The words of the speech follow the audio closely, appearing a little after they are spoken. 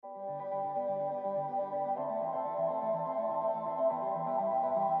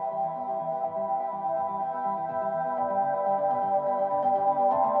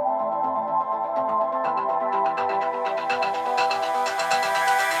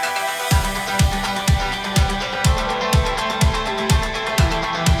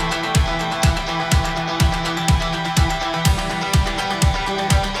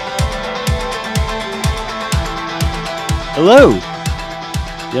Hello.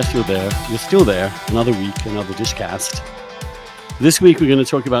 Yes, you're there. You're still there. Another week, another Dishcast. This week, we're going to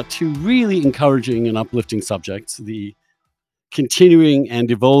talk about two really encouraging and uplifting subjects: the continuing and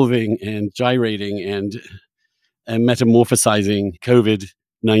evolving and gyrating and metamorphosizing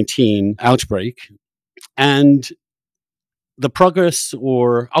COVID-19 outbreak, and the progress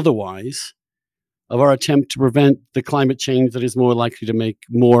or otherwise of our attempt to prevent the climate change that is more likely to make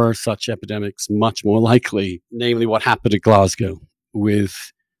more such epidemics much more likely, namely what happened at Glasgow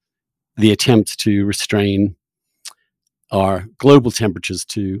with the attempt to restrain our global temperatures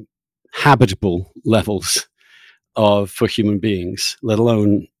to habitable levels for human beings, let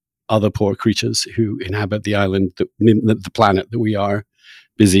alone other poor creatures who inhabit the island, the planet that we are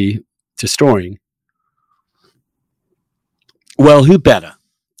busy destroying. Well, who better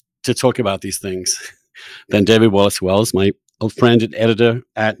to talk about these things than David Wallace-Wells, my old friend and editor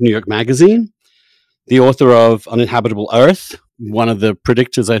at New York Magazine, the author of Uninhabitable Earth, one of the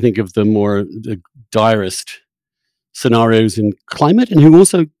predictors, I think, of the direst scenarios in climate, and who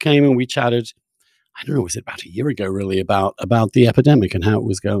also came and we chatted, I don't know, was it about a year ago, really, about the epidemic and how it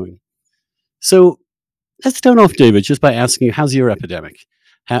was going. So let's start off, David, just by asking you, how's your epidemic?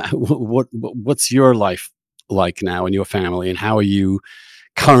 What's your life like now and your family, and how are you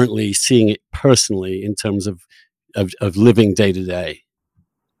currently seeing it personally in terms of living day to day?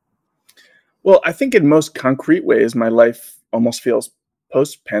 Well, I think in most concrete ways, my life almost feels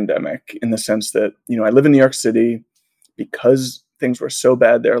post-pandemic in the sense that, I live in New York City. Because things were so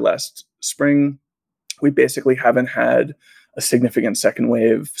bad there last spring, we basically haven't had a significant second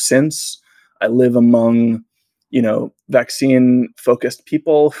wave since. I live among, vaccine-focused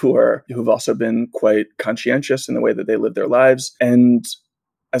people who've also been quite conscientious in the way that they live their lives. And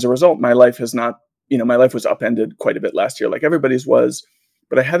as a result, my life has not, my life was upended quite a bit last year, like everybody's was,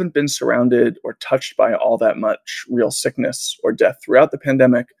 but I haven't been surrounded or touched by all that much real sickness or death throughout the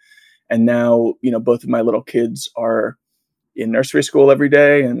pandemic. And now, both of my little kids are in nursery school every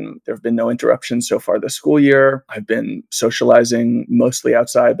day, and there have been no interruptions so far this school year. I've been socializing mostly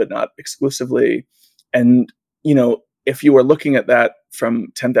outside, but not exclusively. And, if you were looking at that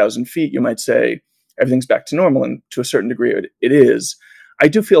from 10,000 feet, you might say everything's back to normal. And to a certain degree, it is. I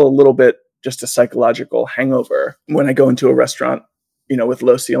do feel a little bit just a psychological hangover when I go into a restaurant, with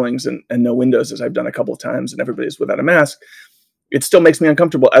low ceilings and no windows, as I've done a couple of times, and everybody's without a mask. It still makes me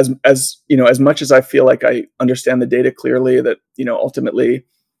uncomfortable as much as I feel like I understand the data clearly that, ultimately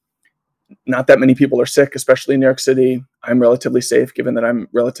not that many people are sick, especially in New York City. I'm relatively safe given that I'm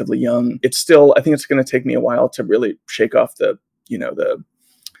relatively young. It's still, I think it's going to take me a while to really shake off the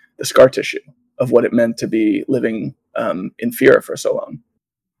scar tissue of what it meant to be living in fear for so long.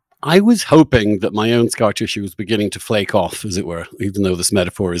 I was hoping that my own scar tissue was beginning to flake off, as it were, even though this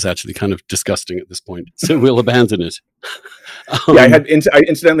metaphor is actually kind of disgusting at this point. So we'll abandon it. Yeah,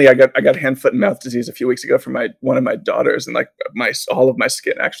 I got hand, foot, and mouth disease a few weeks ago from one of my daughters, and all of my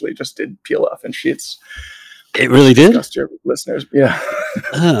skin actually just did peel off, and it really did. Disgust your listeners, yeah.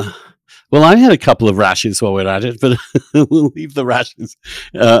 Well, I had a couple of rashes while we're at it, but we'll leave the rashes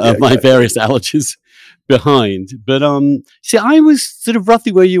of my various allergies behind. But see, I was sort of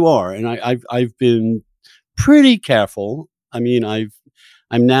roughly where you are, and I've been pretty careful. I mean, I've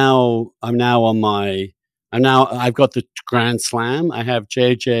got the Grand Slam. I have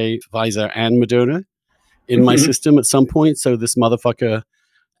JJ, Pfizer, and Moderna in my system at some point. So this motherfucker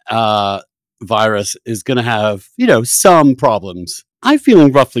virus is going to have some problems. I'm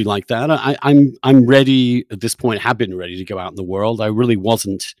feeling roughly like that. I'm ready at this point. Have been ready to go out in the world. I really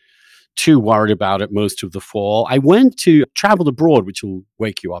wasn't too worried about it most of the fall. I went to travel abroad, which will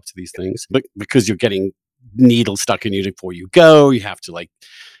wake you up to these things, but because you're getting needles stuck in you before you go, you have to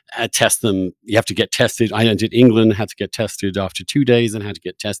test them. You have to get tested. I entered England, had to get tested after 2 days, and had to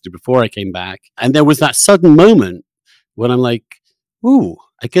get tested before I came back. And there was that sudden moment when I'm like, ooh,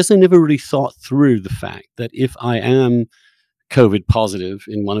 I guess I never really thought through the fact that if I am COVID positive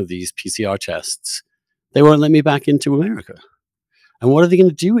in one of these PCR tests, they won't let me back into America. And what are they going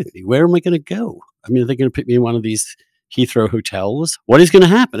to do with me? Where am I going to go? I mean, are they going to put me in one of these Heathrow hotels? What is going to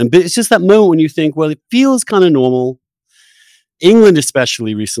happen? And it's just that moment when you think, well, it feels kind of normal. England,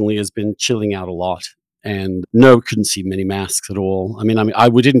 especially recently, has been chilling out a lot. And no, couldn't see many masks at all. I mean,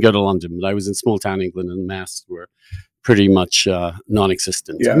 we didn't go to London, but I was in small town England, and the masks were pretty much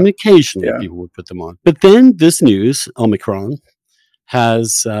non-existent. Yeah. I mean, occasionally people would put them on. But then this news, Omicron,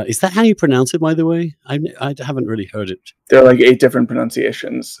 has, is that how you pronounce it, by the way? I haven't really heard it. There are 8 different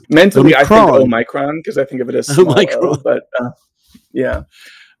pronunciations. Mentally, Omicron. I think Omicron, because I think of it as small O, but yeah.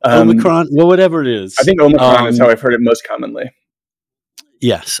 Omicron, well, whatever it is. I think Omicron is how I've heard it most commonly.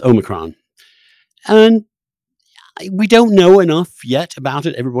 Yes, Omicron. And We don't know enough yet about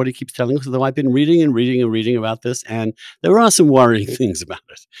it. Everybody keeps telling us, although I've been reading and reading and reading about this, and there are some worrying things about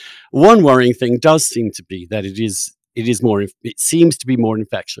it. One worrying thing does seem to be that it seems to be more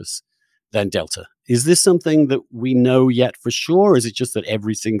infectious than Delta. Is this something that we know yet for sure? Or is it just that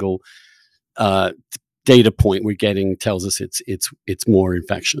every single uh, data point we're getting tells us it's more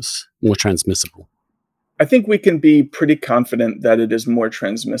infectious, more transmissible? I think we can be pretty confident that it is more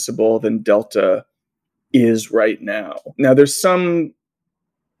transmissible than Delta is right now. Now, there's some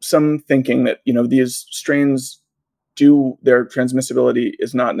thinking that these strains their transmissibility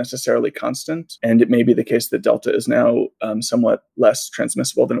is not necessarily constant, and it may be the case that Delta is now somewhat less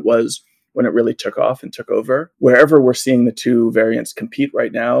transmissible than it was when it really took off and took over. Wherever we're seeing the two variants compete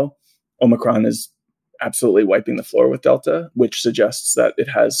right now, Omicron is absolutely wiping the floor with Delta, which suggests that it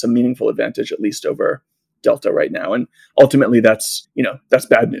has some meaningful advantage, at least over Delta right now. And ultimately, that's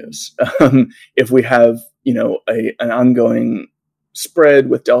bad news. If we have an ongoing spread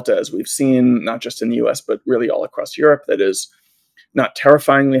with Delta, as we've seen, not just in the US, but really all across Europe, that is not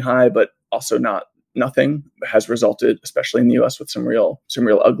terrifyingly high, but also not nothing, has resulted, especially in the US, with some real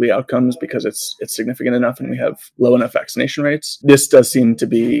ugly outcomes because it's significant enough and we have low enough vaccination rates. This does seem to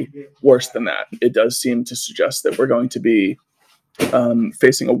be worse than that. It does seem to suggest that we're going to be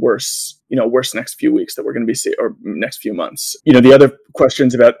facing a worse next few weeks that we're going to be or next few months. The other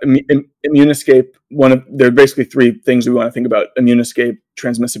questions about immune escape, there are basically three things we want to think about: immune escape,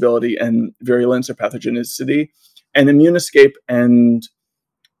 transmissibility, and virulence or pathogenicity. And immune escape and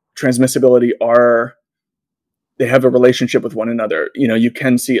transmissibility they have a relationship with one another. You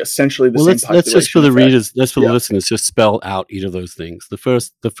can see essentially the same population. Let's just for the effect. readers, the listeners, just spell out each of those things. The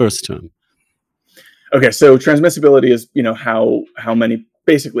first term. Okay, so transmissibility is, how many,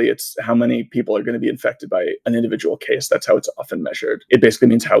 basically it's how many people are going to be infected by an individual case. That's how it's often measured. It basically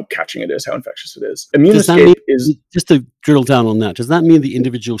means how catching it is, how infectious it is. Immune escape is... Just to drill down on that, does that mean the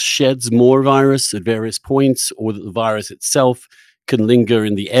individual sheds more virus at various points, or that the virus itself can linger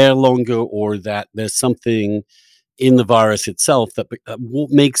in the air longer, or that there's something in the virus itself that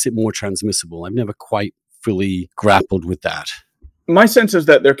makes it more transmissible? I've never quite fully grappled with that. My sense is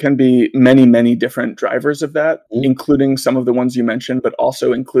that there can be many, many different drivers of that, including some of the ones you mentioned, but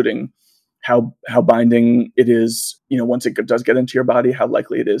also including how binding it is, once it does get into your body, how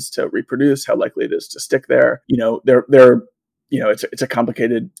likely it is to reproduce, how likely it is to stick there. It's a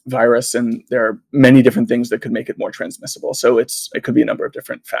complicated virus, and there are many different things that could make it more transmissible. So it could be a number of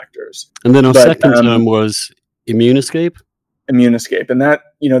different factors. And then our second term was immune escape. Immune escape. And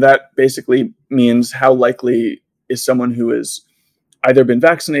that basically means how likely is someone who has either been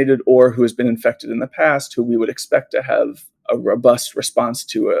vaccinated or who has been infected in the past, who we would expect to have a robust response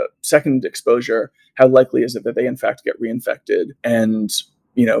to a second exposure, how likely is it that they in fact get reinfected? And,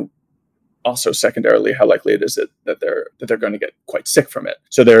 also secondarily, how likely it is that they're going to get quite sick from it.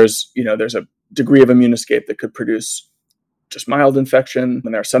 So there's a degree of immune escape that could produce just mild infection.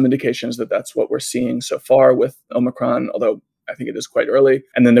 And there are some indications that that's what we're seeing so far with Omicron, although I think it is quite early.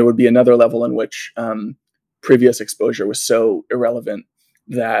 And then there would be another level in which previous exposure was so irrelevant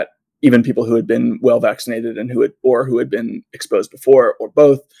that even people who had been well vaccinated and who had been exposed before, or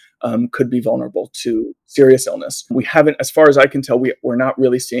both, could be vulnerable to serious illness. We haven't, as far as I can tell, we're not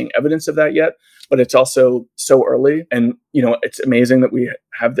really seeing evidence of that yet, but it's also so early. And, it's amazing that we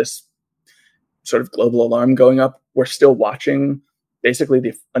have this sort of global alarm going up. We're still watching basically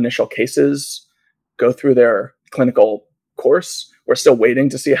the initial cases go through their clinical course. We're still waiting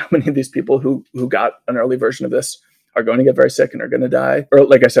to see how many of these people who got an early version of this are going to get very sick and are going to die. Or,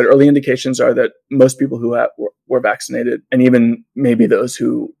 like I said, early indications are that most people who were vaccinated, and even maybe those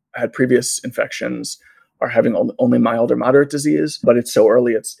who had previous infections, are having only mild or moderate disease. But it's so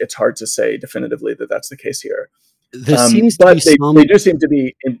early, it's hard to say definitively that that's the case here. There seems but to be they do seem to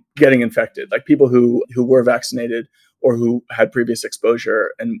be getting infected, like people who were vaccinated or who had previous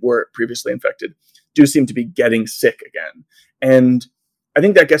exposure and were previously infected do seem to be getting sick again. And I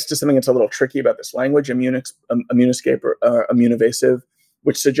think that gets to something that's a little tricky about this language, immune escape or immune evasive,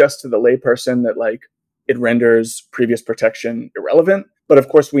 which suggests to the layperson that it renders previous protection irrelevant. But of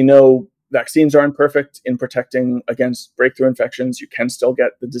course, we know vaccines aren't perfect in protecting against breakthrough infections. You can still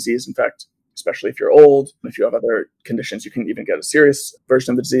get the disease. In fact, especially if you're old, if you have other conditions, you can even get a serious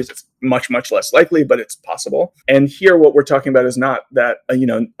version of the disease. It's much, much less likely, but it's possible. And here, what we're talking about is not that a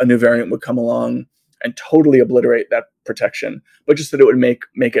new variant would come along and totally obliterate that protection, but just that it would make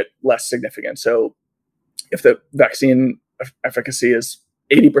it less significant. So if the vaccine efficacy is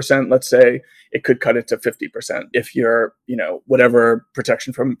 80%, let's say, it could cut it to 50%. If your, whatever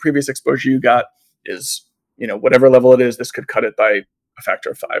protection from previous exposure you got is, whatever level it is, this could cut it by a factor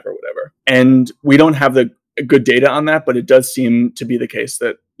of 5 or whatever. And we don't have the good data on that, but it does seem to be the case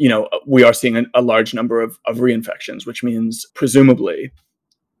that, we are seeing a large number of reinfections, which means presumably,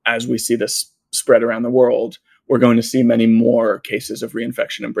 as we see this spread around the world, we're going to see many more cases of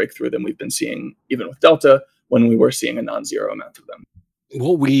reinfection and breakthrough than we've been seeing even with Delta, when we were seeing a non-zero amount of them.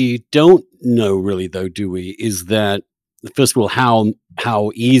 What we don't know really, though, do we, is that, first of all,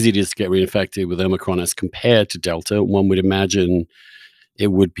 how easy it is to get reinfected with Omicron as compared to Delta. One would imagine it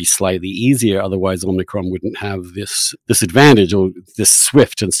would be slightly easier. Otherwise, Omicron wouldn't have this advantage, or this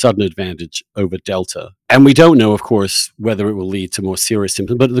swift and sudden advantage over Delta. And we don't know, of course, whether it will lead to more serious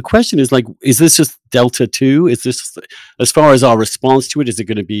symptoms. But the question is, is this just Delta 2? Is this, as far as our response to it, is it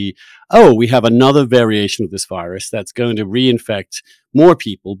going to be, we have another variation of this virus that's going to reinfect more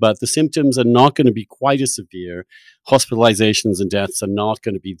people, but the symptoms are not going to be quite as severe. Hospitalizations and deaths are not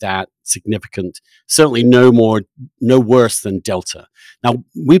going to be that significant. Certainly no worse than Delta. Now,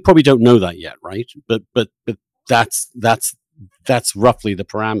 we probably don't know that yet, right? But that's roughly the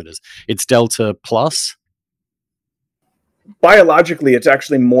parameters. It's Delta plus. Biologically, it's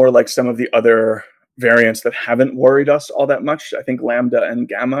actually more like some of the other variants that haven't worried us all that much. I think Lambda and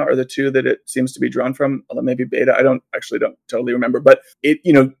Gamma are the two that it seems to be drawn from, although maybe Beta. I don't totally remember. But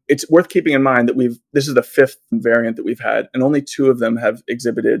it's worth keeping in mind that this is the fifth variant that we've had, and only two of them have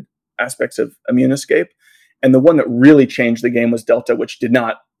exhibited aspects of immune escape. And the one that really changed the game was Delta, which did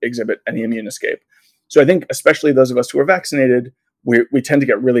not exhibit any immune escape. So I think especially those of us who are vaccinated, we tend to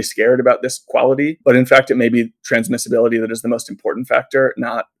get really scared about this quality, but in fact, it may be transmissibility that is the most important factor,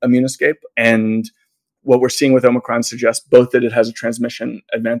 not immune escape. And what we're seeing with Omicron suggests both that it has a transmission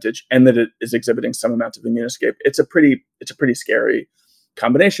advantage and that it is exhibiting some amount of immune escape. It's a pretty scary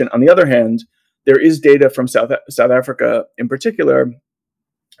combination. On the other hand, there is data from South Africa in particular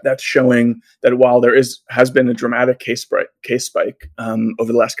that's showing that while there has been a dramatic case spike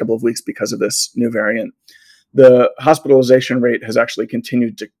over the last couple of weeks because of this new variant, the hospitalization rate has actually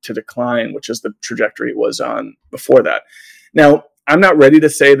continued to decline, which is the trajectory it was on before that. Now, I'm not ready to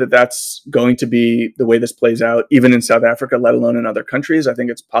say that that's going to be the way this plays out, even in South Africa, let alone in other countries. I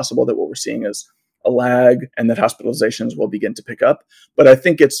think it's possible that what we're seeing is a lag and that hospitalizations will begin to pick up. But I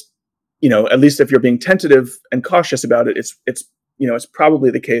think it's, at least if you're being tentative and cautious about it, it's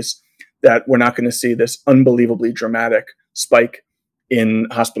probably the case that we're not going to see this unbelievably dramatic spike in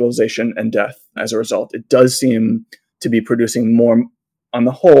hospitalization and death as a result. It does seem to be producing more, on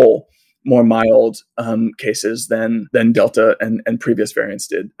the whole, more mild cases than Delta and previous variants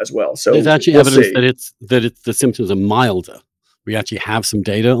did as well. So there's actually evidence that the symptoms are milder. We actually have some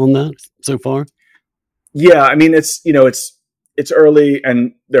data on that so far. Yeah, I mean, it's early,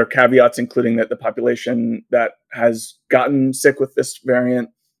 and there are caveats, including that the population that has gotten sick with this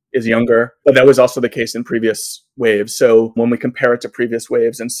variant is younger, but that was also the case in previous waves. So when we compare it to previous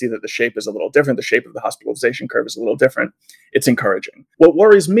waves and see that the shape is a little different, the shape of the hospitalization curve is a little different, it's encouraging. What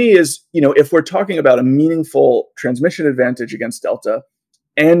worries me is, if we're talking about a meaningful transmission advantage against Delta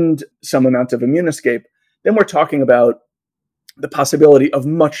and some amount of immune escape, then we're talking about the possibility of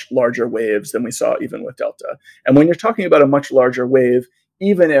much larger waves than we saw even with Delta. And when you're talking about a much larger wave,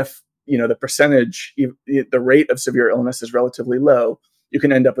 even if, the percentage, the rate of severe illness is relatively low, you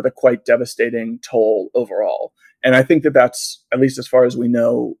can end up with a quite devastating toll overall. And I think that that's, at least as far as we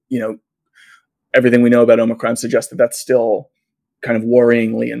know, everything we know about Omicron suggests that that's still kind of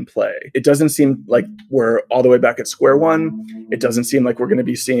worryingly in play. It doesn't seem like we're all the way back at square one. It doesn't seem like we're going to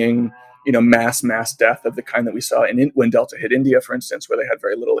be seeing, mass death of the kind that we saw when Delta hit India, for instance, where they had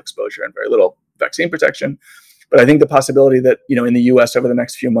very little exposure and very little vaccine protection. But I think the possibility that, in the US over the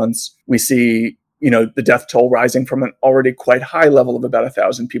next few months, we see the death toll rising from an already quite high level of about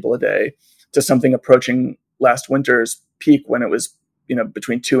 1,000 people a day to something approaching last winter's peak when it was,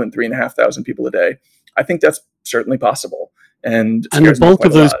 between 2,000 and 3,500 people a day. I think that's certainly possible. And the bulk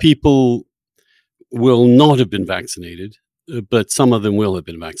of those people will not have been vaccinated, but some of them will have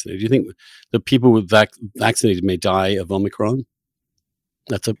been vaccinated. Do you think the people with vaccinated may die of Omicron?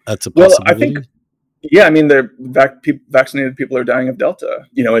 That's a possibility. Well, I think, yeah, I mean, vaccinated people are dying of Delta.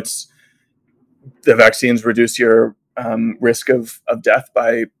 The vaccines reduce your risk of death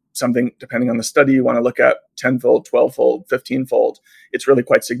by something, depending on the study you want to look at, 10-fold, 12-fold, 15-fold. It's really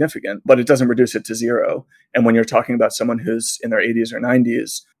quite significant, but it doesn't reduce it to zero. And when you're talking about someone who's in their 80s or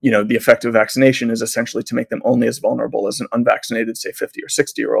 90s, the effect of vaccination is essentially to make them only as vulnerable as an unvaccinated, say, 50 or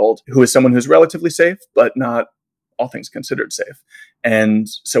 60-year-old, who is someone who's relatively safe, but not all things considered safe. And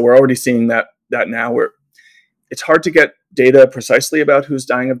so we're already seeing that now. It's hard to get data precisely about who's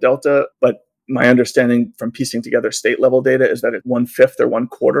dying of Delta, but my understanding from piecing together state level data is that 1/5 or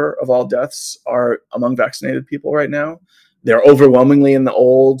 1/4 of all deaths are among vaccinated people right now. They're overwhelmingly in the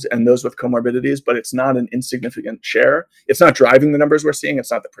old and those with comorbidities, but it's not an insignificant share. It's not driving the numbers we're seeing.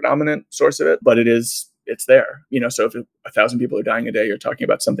 It's not the predominant source of it, but it's there. So if 1,000 people are dying a day, you're talking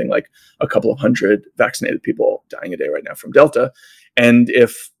about something like a couple of hundred vaccinated people dying a day right now from Delta. And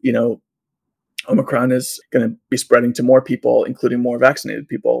if, Omicron is going to be spreading to more people, including more vaccinated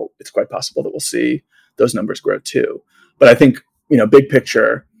people, it's quite possible that we'll see those numbers grow too. But I think, big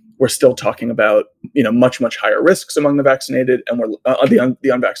picture, we're still talking about, much, much higher risks among the vaccinated and we're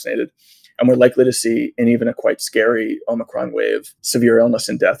the unvaccinated. And we're likely to see in even a quite scary Omicron wave, severe illness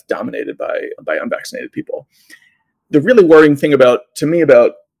and death dominated by unvaccinated people. The really worrying thing about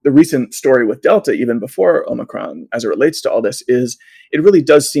the recent story with Delta, even before Omicron, as it relates to all this, is it really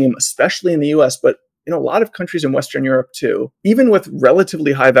does seem, especially in the US, but in a lot of countries in Western Europe too, even with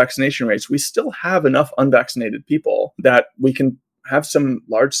relatively high vaccination rates, we still have enough unvaccinated people that we can have some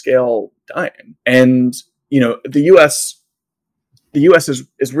large scale dying. And, the US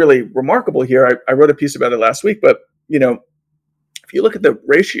is really remarkable here. I wrote a piece about it last week, but, if you look at the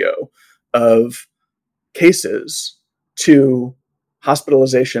ratio of cases to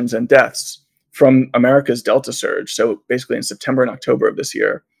hospitalizations and deaths from America's Delta surge, so basically in September and October of this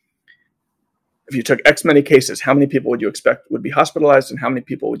year, if you took X many cases, how many people would you expect would be hospitalized and how many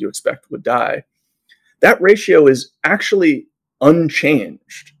people would you expect would die? That ratio is actually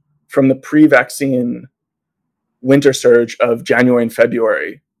unchanged from the pre-vaccine winter surge of January and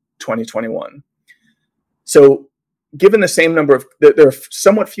February 2021. So given the same number of, there are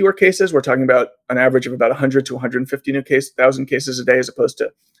somewhat fewer cases. We're talking about an average of about 100 to 150 thousand cases a day, as opposed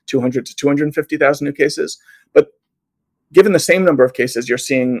to 200 to 250,000 new cases. But given the same number of cases, you're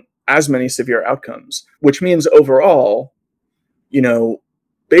seeing as many severe outcomes, which means overall,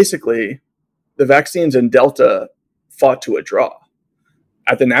 basically the vaccines in Delta fought to a draw.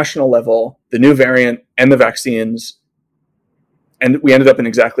 At the national level, the new variant and the vaccines, and we ended up in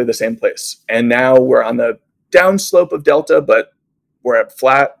exactly the same place. And now we're on the downslope of Delta, but we're at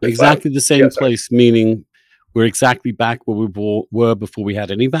flat. Exactly the same place, meaning we're exactly back where we were before we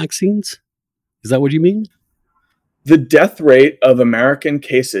had any vaccines? Is that what you mean? The death rate of American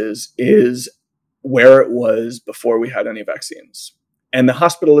cases is where it was before we had any vaccines. And the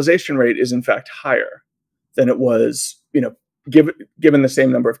hospitalization rate is in fact higher than it was, given the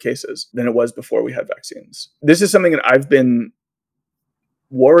same number of cases than it was before we had vaccines. This is something that I've been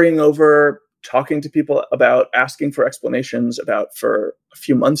worrying over, talking to people about, asking for explanations about for a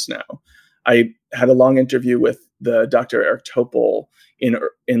few months now. I had a long interview with the Dr. Eric Topol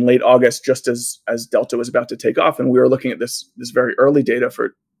in late August, just as Delta was about to take off, and we were looking at this very early data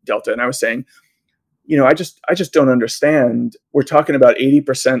for Delta, and I was saying, I just don't understand. We're talking about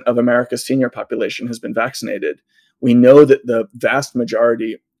 80% of America's senior population has been vaccinated. We know that the vast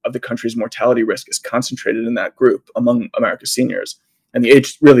majority of the country's mortality risk is concentrated in that group among America's seniors. And the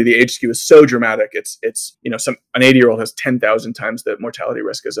age skew is so dramatic. It's an 80-year-old has 10,000 times the mortality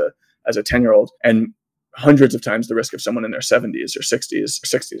risk as a 10-year-old, and hundreds of times the risk of someone in their 70s or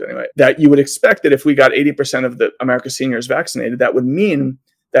 60s anyway. That you would expect that if we got 80% of the America's seniors vaccinated, that would mean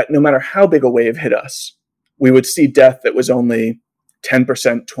that no matter how big a wave hit us, we would see death that was only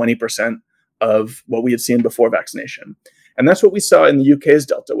 10%, 20% of what we had seen before vaccination. And that's what we saw in the UK's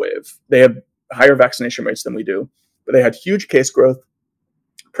Delta wave. They have higher vaccination rates than we do, but they had huge case growth,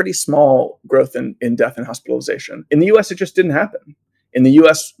 pretty small growth in death and hospitalization. In the US, it just didn't happen. In the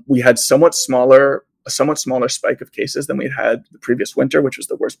US, we had a somewhat smaller spike of cases than we'd had the previous winter, which was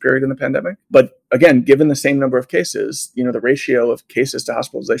the worst period in the pandemic. But again, given the same number of cases, the ratio of cases to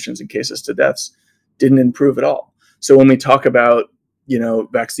hospitalizations and cases to deaths didn't improve at all. So when we talk about,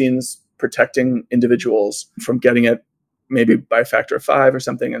 vaccines protecting individuals from getting it maybe by a factor of 5 or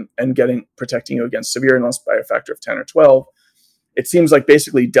something, and protecting you against severe illness by a factor of 10 or 12, it seems like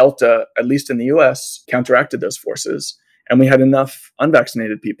basically Delta, at least in the US, counteracted those forces. And we had enough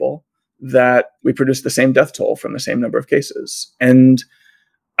unvaccinated people that we produced the same death toll from the same number of cases. And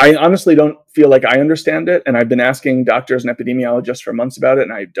I honestly don't feel like I understand it. And I've been asking doctors and epidemiologists for months about it,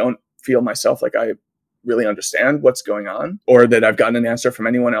 and I don't feel myself like I really understand what's going on, or that I've gotten an answer from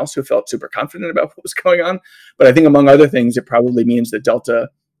anyone else who felt super confident about what was going on. But I think among other things, it probably means that Delta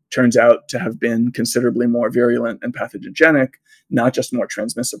turns out to have been considerably more virulent and pathogenic, not just more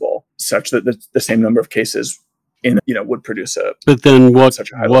transmissible, such that the same number of cases would produce a. But then what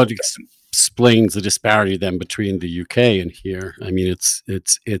explains the disparity then between the UK and here? I mean,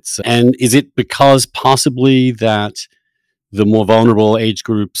 it's and is it because possibly that the more vulnerable age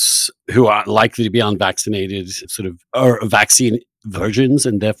groups who are likely to be unvaccinated sort of are vaccine virgins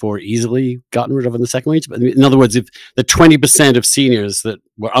and therefore easily gotten rid of in the second wave. But in other words, if the 20% of seniors that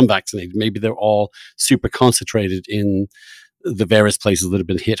were unvaccinated, maybe they're all super concentrated in the various places that have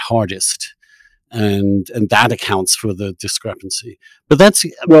been hit hardest. And that accounts for the discrepancy. But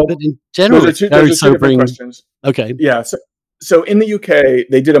but in general, it's those very are two different sobering. questions. Okay. Yeah. So in the UK,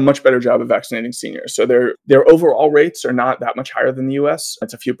 they did a much better job of vaccinating seniors. So their overall rates are not that much higher than the US.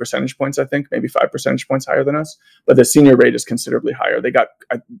 It's a few percentage points, I think, maybe 5 percentage points higher than us. But the senior rate is considerably higher. They got,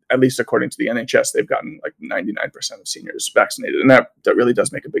 at least according to the NHS, they've gotten like 99% of seniors vaccinated. And that really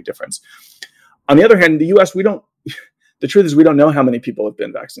does make a big difference. On the other hand, in the US, the truth is we don't know how many people have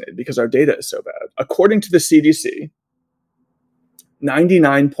been vaccinated because our data is so bad. According to the CDC,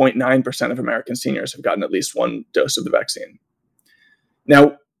 99.9% of American seniors have gotten at least one dose of the vaccine.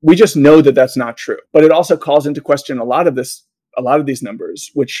 Now, we just know that that's not true, but it also calls into question a lot of these numbers,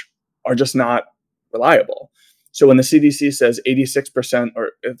 which are just not reliable. So when the CDC says 86%,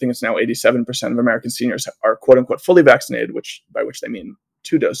 or I think it's now 87% of American seniors are quote unquote fully vaccinated, by which they mean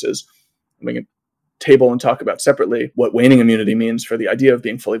 2 doses, we can table and talk about separately what waning immunity means for the idea of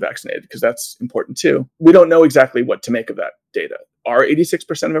being fully vaccinated, because that's important too. We don't know exactly what to make of that data. Are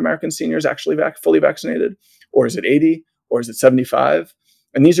 86% of American seniors actually fully vaccinated? Or is it 80? Or is it 75?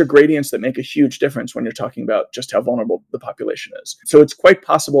 And these are gradients that make a huge difference when you're talking about just how vulnerable the population is. So it's quite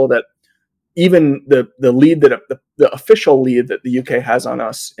possible that even the lead that the official lead that the UK has on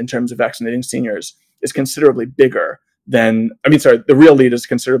us in terms of vaccinating seniors is considerably bigger the real lead is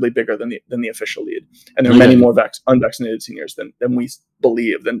considerably bigger than the official lead. And there are many more unvaccinated seniors than we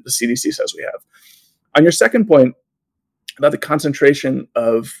believe, than the CDC says we have. On your second point about the concentration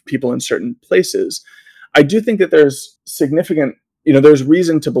of people in certain places, I do think that there's there's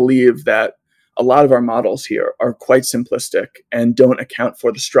reason to believe that a lot of our models here are quite simplistic and don't account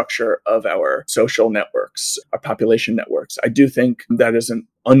for the structure of our social networks, our population networks. I do think that is an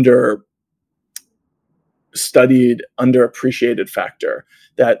understudied, underappreciated factor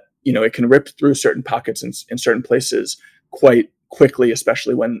that, it can rip through certain pockets in certain places quite quickly,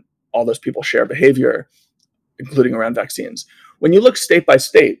 especially when all those people share behavior, including around vaccines. When you look state by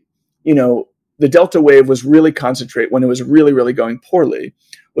state, the Delta wave was really concentrated, when it was really, really going poorly,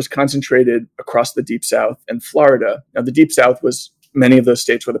 was concentrated across the Deep South and Florida. Now, the Deep South many of those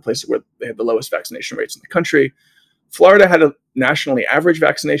states were the places where they had the lowest vaccination rates in the country. Florida had a nationally average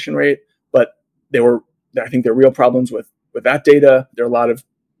vaccination rate, but I think there are real problems with that data. There are a lot of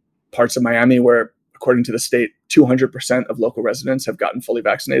parts of Miami where, according to the state, 200% of local residents have gotten fully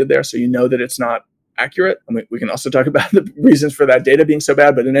vaccinated there. So that it's not accurate. We can also talk about the reasons for that data being so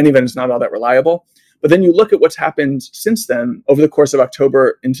bad, but in any event, it's not all that reliable. But then you look at what's happened since then, over the course of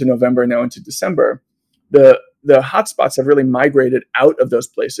October into November, now into December, the hotspots have really migrated out of those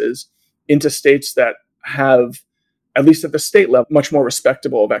places into states that have, at least at the state level, much more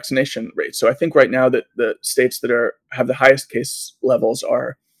respectable vaccination rates. So I think right now that the states that have the highest case levels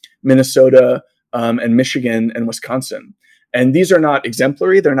are Minnesota and Michigan and Wisconsin. And these are not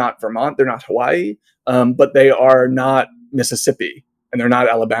exemplary. They're not Vermont. They're not Hawaii. But they are not Mississippi, and they're not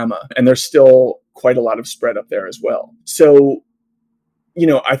Alabama. And there's still quite a lot of spread up there as well. So,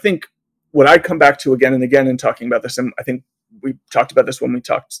 I think what I come back to again and again in talking about this, and I think we talked about this when we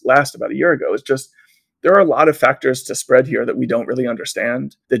talked last about a year ago, is just there are a lot of factors to spread here that we don't really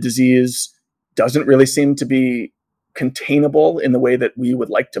understand. The disease doesn't really seem to be containable in the way that we would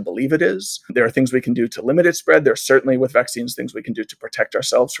like to believe it is. There are things we can do to limit its spread. There are certainly with vaccines things we can do to protect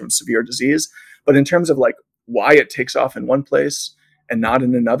ourselves from severe disease. But in terms of why it takes off in one place and not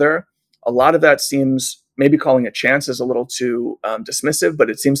in another, a lot of that seems, maybe calling it chance is a little too dismissive, but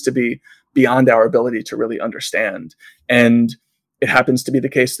it seems to be beyond our ability to really understand. And it happens to be the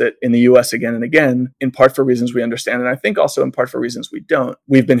case that in the US again and again, in part for reasons we understand, and I think also in part for reasons we don't,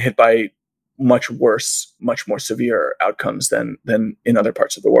 we've been hit by much worse, much more severe outcomes than in other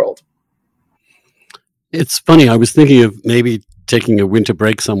parts of the world. It's funny. I was thinking of maybe taking a winter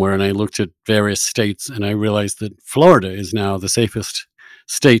break somewhere, and I looked at various states, and I realized that Florida is now the safest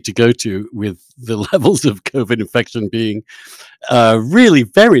state to go to, with the levels of COVID infection being really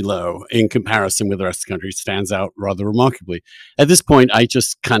very low in comparison with the rest of the country. Stands out rather remarkably. At this point, I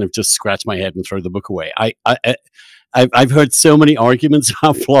just kind of just scratch my head and throw the book away. I've heard so many arguments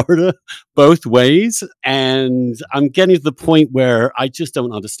about Florida both ways, and I'm getting to the point where I just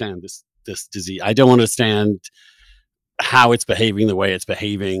don't understand this disease. I don't understand how it's behaving the way it's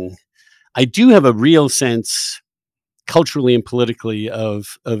behaving. I do have a real sense, culturally and politically,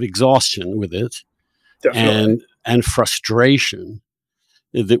 of exhaustion with it. Definitely. and frustration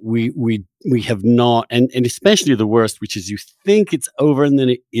that we have not, and especially the worst, which is you think it's over and then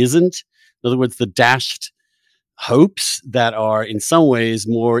it isn't. In other words, the dashed hopes that are in some ways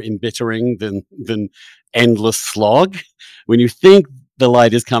more embittering than endless slog. When you think the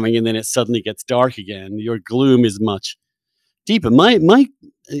light is coming and then it suddenly gets dark again, your gloom is much deeper.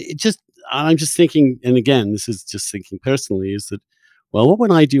 It just I'm just thinking, and again, this is just thinking personally, is that, well, what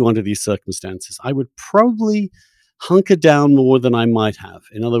would I do under these circumstances? I would probably hunker down more than I might have.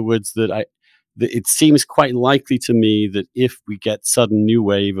 In other words, that it seems quite likely to me that if we get sudden new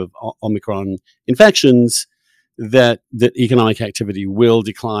wave of Omicron infections, that economic activity will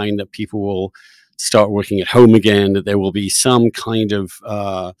decline, that people will start working at home again, that there will be some kind of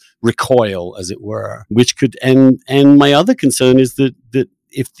recoil, as it were, which could end. And my other concern is that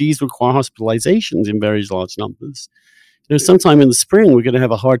if these require hospitalizations in very large numbers, sometime in the spring, we're going to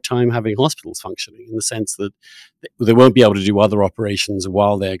have a hard time having hospitals functioning, in the sense that they won't be able to do other operations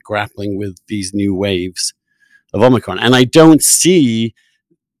while they're grappling with these new waves of Omicron. And I don't see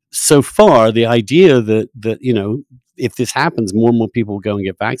so far the idea that if this happens, more and more people will go and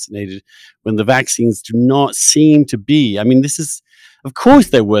get vaccinated, when the vaccines do not seem to be. I mean, of course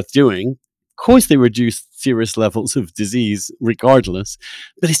they're worth doing. Of course they reduce serious levels of disease regardless,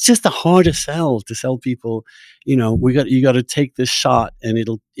 but it's just a harder sell to sell people, you got to take this shot and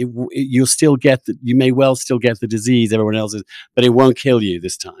you'll still get you may well still get the disease everyone else is, but it won't kill you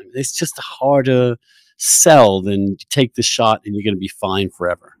this time. It's just a harder sell than take the shot and you're going to be fine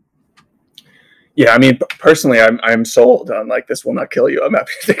forever. Yeah, I mean, personally, I'm sold on, like, this will not kill you. I'm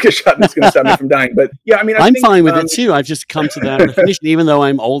happy to take a shot and it's going to stop me from dying. But yeah, I mean, I'm fine with it too. I've just come to that recognition, even though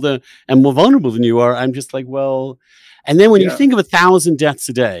I'm older and more vulnerable than you are. I'm just like, well, and then when you think of 1,000 deaths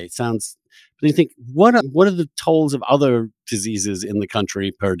a day, it sounds. But you think, what are the tolls of other diseases in the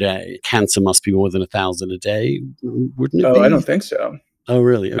country per day? Cancer must be more than 1,000 a day, wouldn't it be? I don't think so. Oh,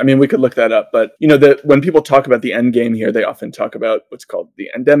 really? I mean, we could look that up, but when people talk about the end game here, they often talk about what's called the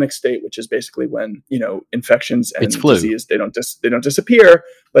endemic state, which is basically when infections and disease they don't disappear,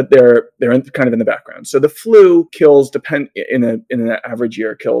 but they're kind of in the background. So the flu kills in an average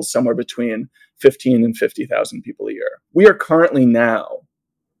year kills somewhere between 15 and 50,000 people a year. We are currently now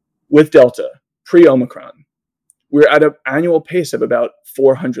with Delta pre-Omicron. We're at an annual pace of about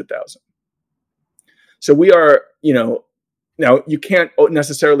 400,000. So we are Now, you can't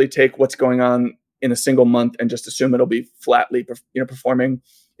necessarily take what's going on in a single month and just assume it'll be flatly, performing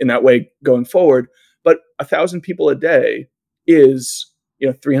in that way going forward. But 1,000 people a day is,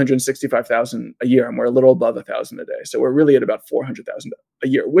 365,000 a year, and we're a little above 1,000 a day. So we're really at about 400,000 a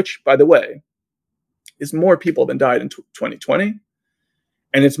year, which, by the way, is more people than died in 2020,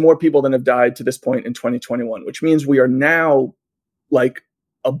 and it's more people than have died to this point in 2021, which means we are now like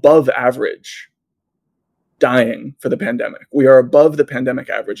above average dying for the pandemic. We are above the pandemic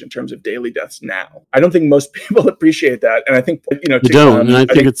average in terms of daily deaths now. I don't think most people appreciate that, and I think you don't. And I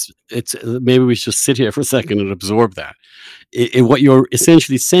think it's maybe we should sit here for a second and absorb that. What you're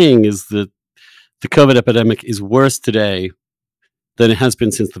essentially saying is that the COVID epidemic is worse today than it has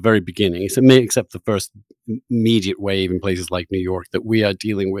been since the very beginning, except the first immediate wave in places like New York that we are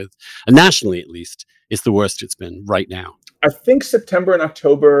dealing with, and nationally at least, it's the worst it's been right now. I think September and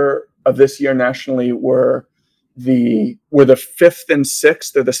October of this year nationally were the 5th and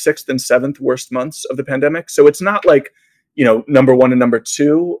 6th, or the 6th and 7th worst months of the pandemic. So it's not like, number 1 and number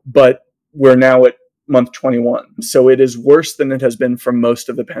 2, but we're now at month 21. So it is worse than it has been for most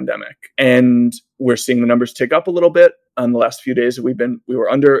of the pandemic. And we're seeing the numbers tick up a little bit. On the last few days, we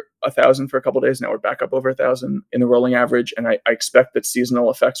were under 1,000 for a couple of days. Now we're back up over 1,000 in the rolling average. And I expect that seasonal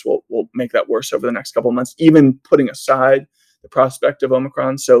effects will make that worse over the next couple of months, even putting aside the prospect of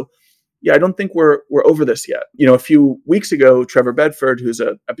Omicron. So yeah, I don't think we're over this yet. A few weeks ago, Trevor Bedford, who's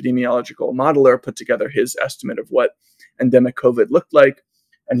an epidemiological modeler, put together his estimate of what endemic COVID looked like.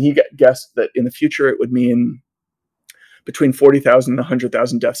 And he guessed that in the future, it would mean between 40,000 and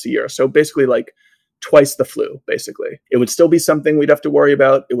 100,000 deaths a year. So basically like twice the flu, basically. It would still be something we'd have to worry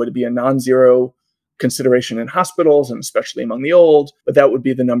about. It would be a non-zero consideration in hospitals, and especially among the old, but that would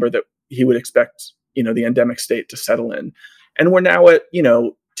be the number that he would expect, the endemic state to settle in. And we're now at,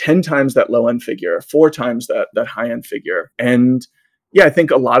 10 times that low end figure, 4 times that high end figure. And yeah, I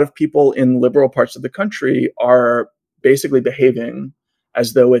think a lot of people in liberal parts of the country are basically behaving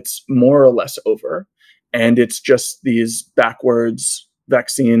as though it's more or less over. And it's just these backwards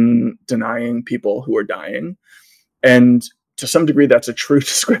vaccine denying people who are dying. And to some degree, that's a true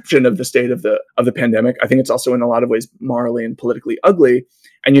description of the state of the pandemic. I think it's also in a lot of ways morally and politically ugly.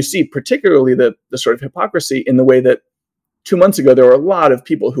 And you see particularly the sort of hypocrisy in the way that 2 months ago, there were a lot of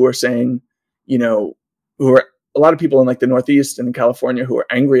people who were saying, who were a lot of people in like the Northeast and in California who are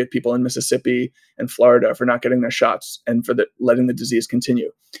angry at people in Mississippi and Florida for not getting their shots and for letting the disease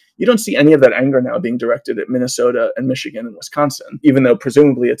continue. You don't see any of that anger now being directed at Minnesota and Michigan and Wisconsin, even though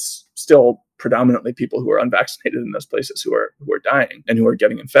presumably it's still predominantly people who are unvaccinated in those places who are dying and who are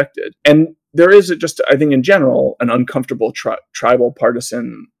getting infected. And there is just, I think in general, an uncomfortable tribal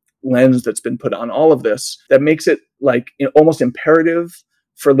partisan lens that's been put on all of this that makes it like almost imperative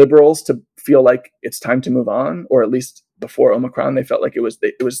for liberals to feel like it's time to move on, or at least before Omicron, they felt like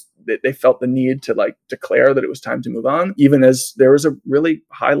they felt the need to like declare that it was time to move on, even as there was a really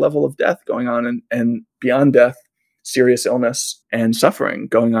high level of death going on and beyond death, serious illness and suffering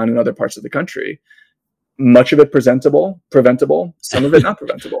going on in other parts of the country. Much of it preventable, some of it not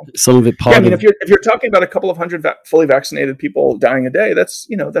preventable. Some of it if you're talking about a couple of hundred fully vaccinated people dying a day, that's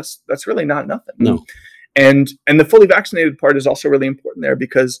really not nothing. No. And the fully vaccinated part is also really important there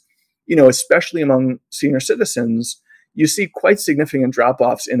because, especially among senior citizens, you see quite significant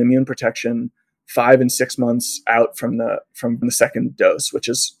drop-offs in immune protection 5 and 6 months out from the second dose, which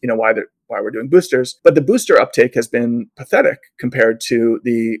is, why we're doing boosters. But the booster uptake has been pathetic compared to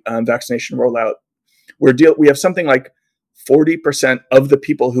the vaccination rollout. We have something like 40% of the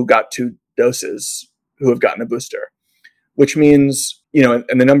people who got 2 doses who have gotten a booster, which means, and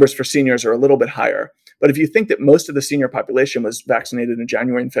the numbers for seniors are a little bit higher. But if you think that most of the senior population was vaccinated in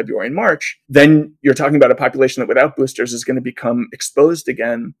January and February and March, then you're talking about a population that without boosters is going to become exposed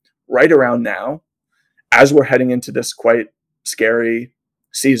again right around now, as we're heading into this quite scary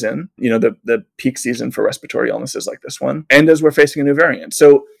season, the peak season for respiratory illnesses like this one, and as we're facing a new variant.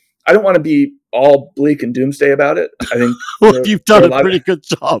 So I don't want to be all bleak and doomsday about it. I think well, you've done a pretty good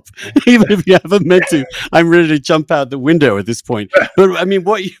job, even if you haven't meant to. I'm ready to jump out the window at this point. But I mean,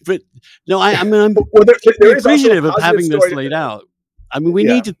 I'm appreciative of having this laid out. I mean, we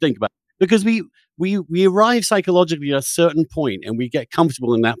need to think about it because we arrive psychologically at a certain point and we get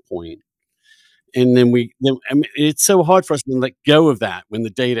comfortable in that point. And then it's so hard for us to let go of that when the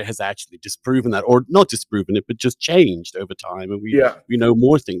data has actually disproven that, or not disproven it, but just changed over time. And we know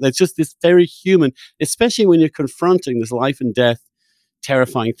more things. It's just this very human, especially when you're confronting this life and death,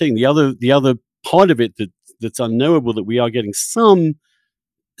 terrifying thing. The other part of it that's unknowable that we are getting some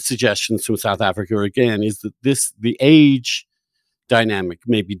suggestions from South Africa again is that the age dynamic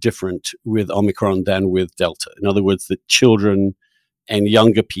may be different with Omicron than with Delta. In other words, that children and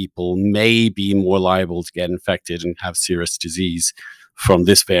younger people may be more liable to get infected and have serious disease from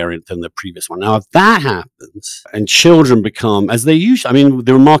this variant than the previous one. Now, if that happens and children become, as they usually,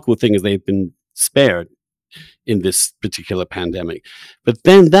 the remarkable thing is they've been spared in this particular pandemic, but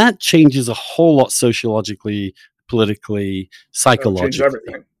then that changes a whole lot sociologically, politically, psychologically.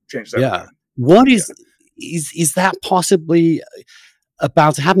 Changes everything. Yeah. What is that possibly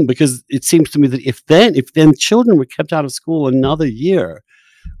about to happen? Because it seems to me that if then children were kept out of school another year,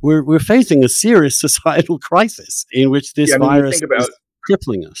 we're facing a serious societal crisis in which this virus is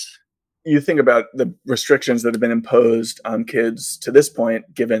crippling us. You think about the restrictions that have been imposed on kids to this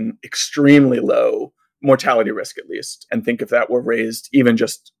point, given extremely low mortality risk, at least, and think if that were raised even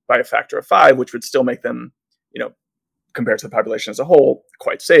just by a factor of 5, which would still make them, compared to the population as a whole,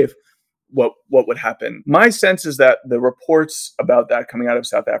 quite safe. What would happen? My sense is that the reports about that coming out of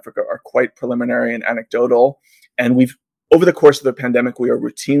South Africa are quite preliminary and anecdotal. And over the course of the pandemic, we are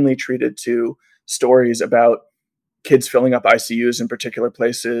routinely treated to stories about kids filling up ICUs in particular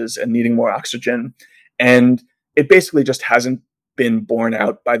places and needing more oxygen. And it basically just hasn't been borne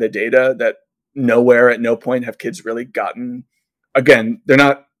out by the data that nowhere at no point have kids really gotten, again, they're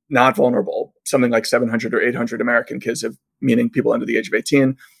not vulnerable. Something like 700 or 800 American kids meaning people under the age of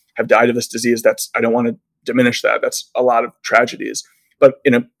 18, have died of this disease. I don't want to diminish that. That's a lot of tragedies. But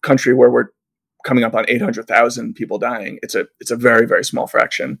in a country where we're coming up on 800,000 people dying, it's a very, very small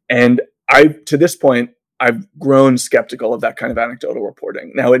fraction. And to this point, I've grown skeptical of that kind of anecdotal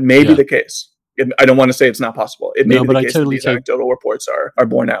reporting. Now, it may be the case. I don't want to say it's not possible. It may be the case that these anecdotal reports are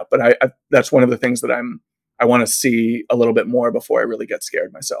borne out. But I that's one of the things that I want to see a little bit more before I really get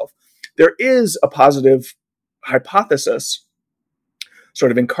scared myself. There is a positive hypothesis,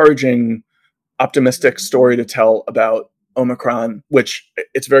 sort of encouraging, optimistic story to tell about Omicron, which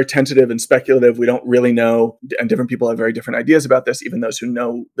it's very tentative and speculative. We don't really know, and different people have very different ideas about this, even those who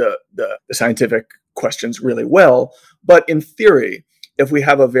know the scientific questions really well. But in theory, if we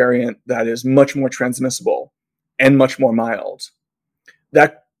have a variant that is much more transmissible and much more mild,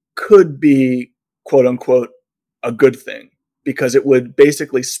 that could be, quote unquote, a good thing, because it would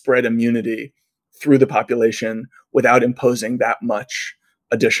basically spread immunity through the population without imposing that much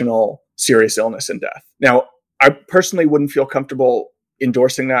additional serious illness and death. Now, I personally wouldn't feel comfortable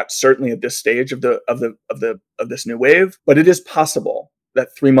endorsing that certainly at this stage of this new wave, but it is possible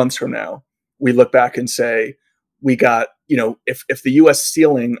that 3 months from now we look back and say we got, if the US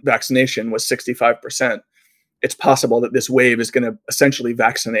ceiling vaccination was 65%, it's possible that this wave is going to essentially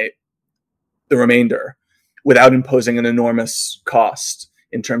vaccinate the remainder without imposing an enormous cost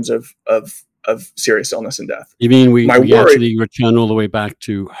in terms of serious illness and death. You mean we actually return all the way back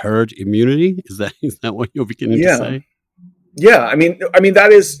to herd immunity? Is that what you're beginning to say? Yeah, I mean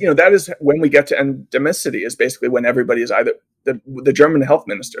that is when we get to endemicity, is basically when everybody is either the German health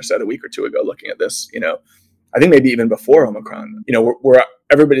minister said a week or two ago, looking at this, I think maybe even before Omicron, we're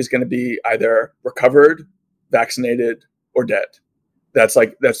everybody's going to be either recovered, vaccinated, or dead. That's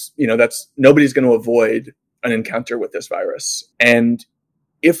nobody's going to avoid an encounter with this virus. And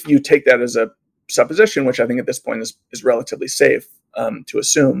if you take that as a supposition, which I think at this point is relatively safe to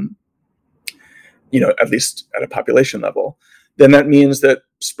assume, at least at a population level, then that means that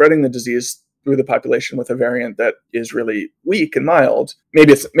spreading the disease through the population with a variant that is really weak and mild,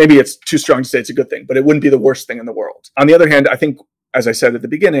 maybe it's too strong to say it's a good thing, but it wouldn't be the worst thing in the world. On the other hand, I think, as I said at the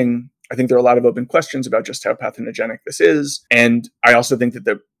beginning, I think there are a lot of open questions about just how pathogenic this is. And I also think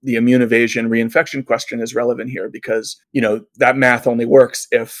that the immune evasion reinfection question is relevant here because, that math only works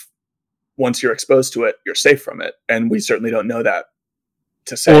if once you're exposed to it, you're safe from it. And we certainly don't know that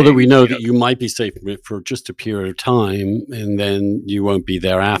to say. Or that we know that you might be safe from it for just a period of time and then you won't be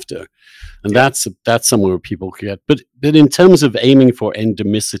thereafter. And that's somewhere where people get. But in terms of aiming for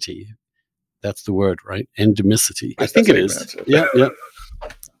endemicity, that's the word, right? Endemicity. I think it is. Yeah.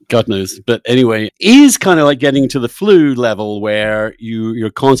 God knows. But anyway, is kind of like getting to the flu level where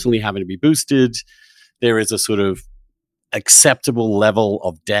you're constantly having to be boosted. There is a sort of acceptable level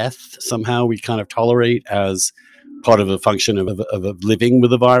of death somehow we kind of tolerate as part of a function of living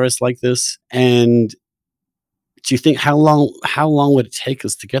with a virus like this. And do you think how long would it take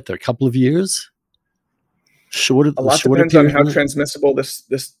us to get there? A couple of years? A lot depends on how transmissible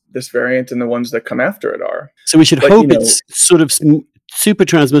this variant and the ones that come after it are. So we should hope it's sort of super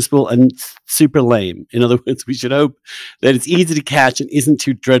transmissible and super lame. In other words, we should hope that it's easy to catch and isn't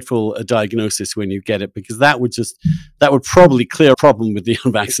too dreadful a diagnosis when you get it, because that would probably clear a problem with the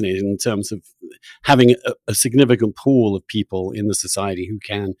unvaccinated in terms of having a significant pool of people in the society who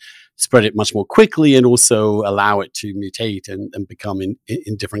can spread it much more quickly and also allow it to mutate and become in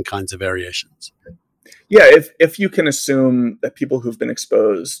different kinds of variations. Yeah, if you can assume that people who've been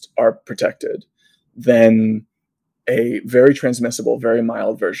exposed are protected, then a very transmissible, very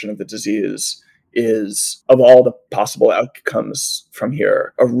mild version of the disease is, of all the possible outcomes from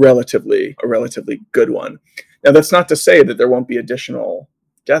here, a relatively good one. Now, that's not to say that there won't be additional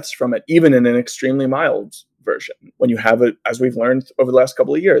deaths from it, even in an extremely mild version. When you have it, as we've learned over the last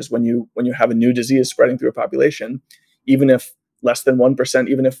couple of years, when you have a new disease spreading through a population, even if less than 1%,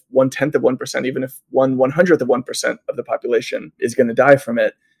 even if 1/10 of 1%, even if 1/100th of 1% of the population is going to die from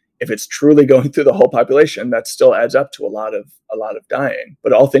it, if it's truly going through the whole population, that still adds up to a lot of dying.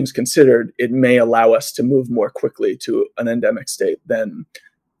 But all things considered, it may allow us to move more quickly to an endemic state than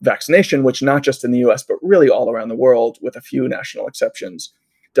vaccination, which not just in the US, but really all around the world, with a few national exceptions,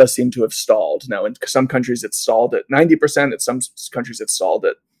 does seem to have stalled. Now, in some countries, it's stalled at 90%. In some countries, it's stalled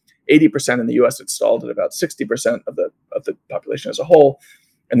at 80%. In the US, it's stalled at about 60% of the population as a whole.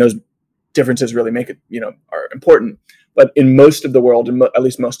 And those differences really make it, are important. But in most of the world, at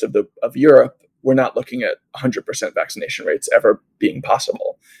least most of Europe, we're not looking at 100% vaccination rates ever being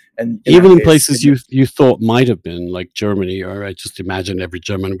possible. And even in places you thought might have been, like Germany, or I just imagine every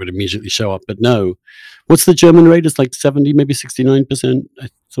German would immediately show up. But no, what's the German rate? It's like 70, maybe 69%,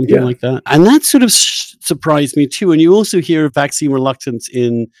 something like that. And that sort of surprised me too. And you also hear vaccine reluctance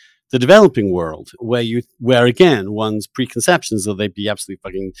in the developing world, where again, one's preconceptions are they'd be absolutely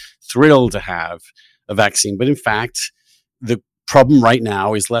fucking thrilled to have a vaccine. But in fact, the problem right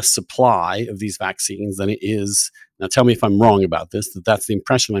now is less supply of these vaccines than it is. Now, tell me if I'm wrong about this, that's the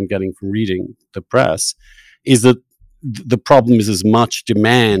impression I'm getting from reading the press, is that the problem is as much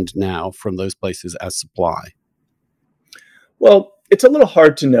demand now from those places as supply. Well, it's a little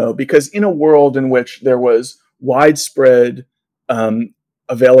hard to know, because in a world in which there was widespread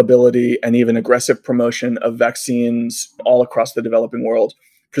availability and even aggressive promotion of vaccines all across the developing world,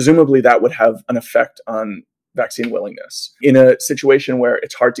 presumably that would have an effect on vaccine willingness. In a situation where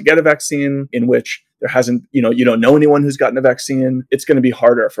it's hard to get a vaccine, in which there hasn't, you don't know anyone who's gotten a vaccine, it's going to be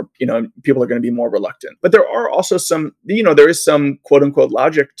harder for, people are going to be more reluctant. But there are also some, there is some quote unquote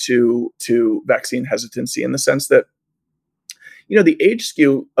logic to vaccine hesitancy, in the sense that, the age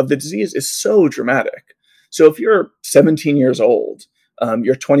skew of the disease is so dramatic. So if you're 17 years old,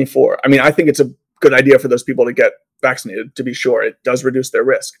 you're 24. I mean, I think it's a good idea for those people to get vaccinated. To be sure, it does reduce their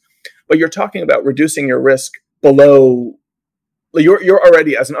risk. But you're talking about reducing your risk below. You're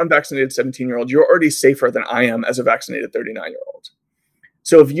already, as an unvaccinated 17-year-old, you're already safer than I am as a vaccinated 39-year-old.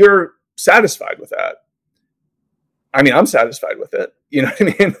 So if you're satisfied with that, I mean, I'm satisfied with it. You know what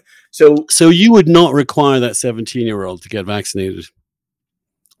I mean? So you would not require that 17-year-old to get vaccinated?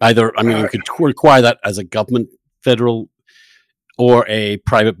 Either, I mean, you could require that as a government, federal, or a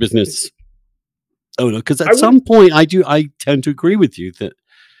private business owner. Because at some point, I tend to agree with you that,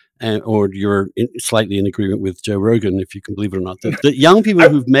 or you're slightly in agreement with Joe Rogan, if you can believe it or not, that young people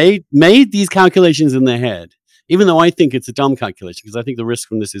who've made these calculations in their head, even though I think it's a dumb calculation, because I think the risk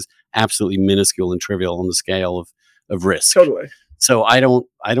from this is absolutely minuscule and trivial on the scale of risk. Totally. So I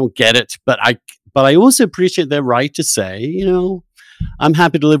don't get it, but I also appreciate their right to say, I'm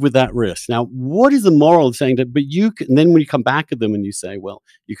happy to live with that risk. Now, what is the moral of saying that? But you can, and then when you come back at them and you say, well,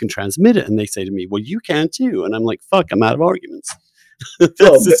 you can transmit it, and they say to me, well, you can too, and I'm like, fuck, I'm out of arguments.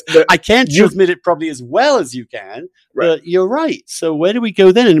 I can't transmit it probably as well as you can, right. But you're right. So where do we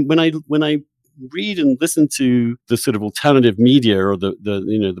go then? And when I read and listen to the sort of alternative media or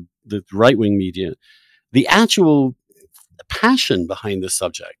the right-wing media, the actual passion behind this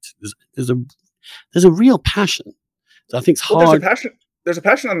subject there's a real passion. So I think it's hard. There's a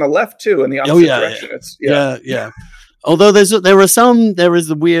passion on the left too, in the opposite direction. Yeah. Although there is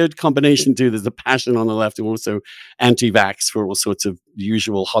a weird combination too. There's a passion on the left and also anti-vax for all sorts of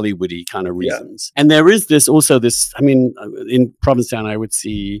usual Hollywoody kind of reasons. Yeah. And there is this. I mean, in Provincetown, I would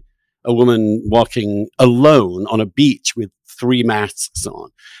see a woman walking alone on a beach with 3 masks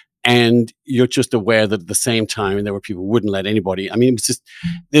on. And you're just aware that at the same time, there were people who wouldn't let anybody. I mean, it's just,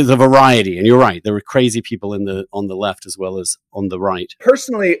 there's a variety, and you're right. There were crazy people on the left as well as on the right.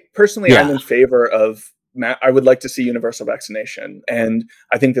 Personally, I'm in favor of. I would like to see universal vaccination, and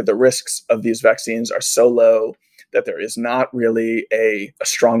I think that the risks of these vaccines are so low that there is not really a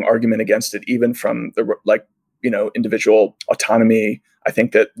strong argument against it, even from the individual autonomy. I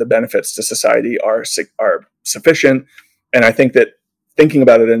think that the benefits to society are sufficient, and I think that. Thinking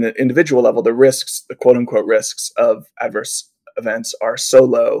about it at an individual level, the risks, the quote unquote risks of adverse events are so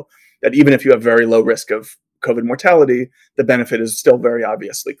low that even if you have very low risk of COVID mortality, the benefit is still very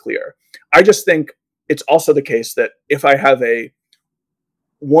obviously clear. I just think it's also the case that if I have a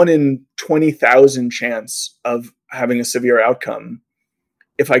 1 in 20,000 chance of having a severe outcome,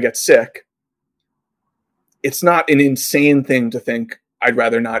 if I get sick, it's not an insane thing to think I'd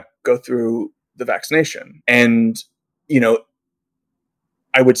rather not go through the vaccination. And,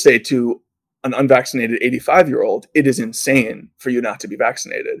 I would say to an unvaccinated 85-year-old, it is insane for you not to be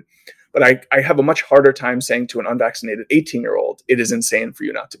vaccinated. But I have a much harder time saying to an unvaccinated 18-year-old, it is insane for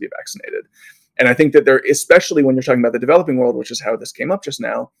you not to be vaccinated. And I think that especially when you're talking about the developing world, which is how this came up just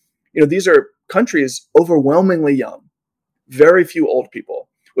now, these are countries overwhelmingly young, very few old people,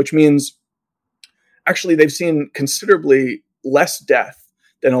 which means actually they've seen considerably less death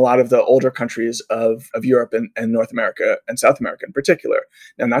than a lot of the older countries of Europe and North America and South America in particular.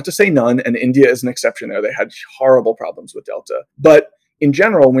 Now, not to say none, and India is an exception there. They had horrible problems with Delta. But in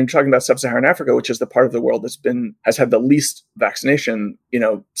general, when you're talking about sub-Saharan Africa, which is the part of the world has had the least vaccination,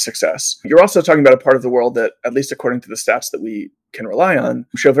 success, you're also talking about a part of the world that, at least according to the stats that we can rely on,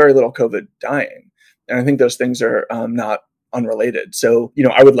 show very little COVID dying. And I think those things are not unrelated. So,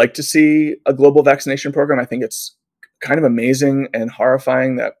 I would like to see a global vaccination program. I think it's kind of amazing and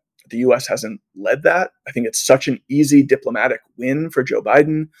horrifying that the U.S. hasn't led that. I think it's such an easy diplomatic win for Joe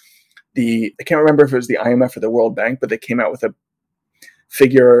Biden. I can't remember if it was the IMF or the World Bank, but they came out with a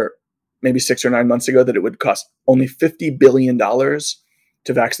figure maybe 6 or 9 months ago that it would cost only $50 billion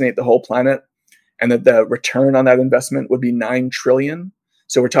to vaccinate the whole planet, and that the return on that investment would be $9 trillion.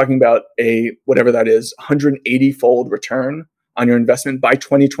 So we're talking about whatever that is, 180-fold return on your investment by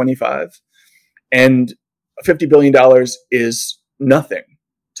 2025. And $50 billion is nothing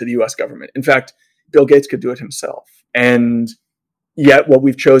to the US government. In fact, Bill Gates could do it himself. And yet what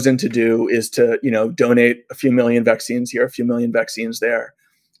we've chosen to do is to, donate a few million vaccines here, a few million vaccines there.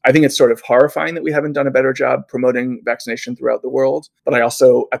 I think it's sort of horrifying that we haven't done a better job promoting vaccination throughout the world. But I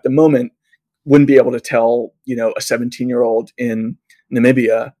also, at the moment, wouldn't be able to tell, a 17-year-old in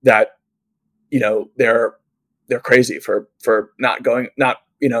Namibia that, they're crazy for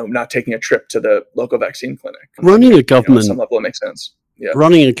not taking a trip to the local vaccine clinic. Running a government, at some level, it makes sense. Yeah.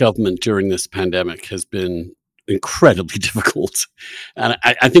 Running a government during this pandemic has been incredibly difficult, and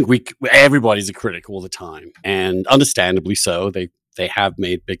I think everybody's a critic all the time, and understandably so. They have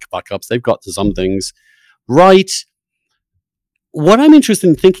made big fuck ups. They've got some things right. What I'm interested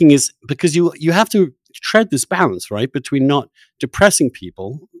in thinking is, because you have to tread this balance, right, between not depressing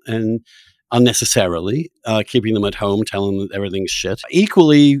people and unnecessarily, keeping them at home, telling them that everything's shit.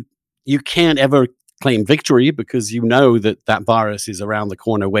 Equally, you can't ever claim victory because you know that that virus is around the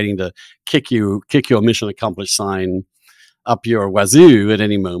corner waiting to kick your mission accomplished sign up your wazoo at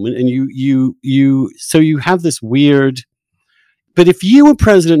any moment. And so you have this weird. But if you were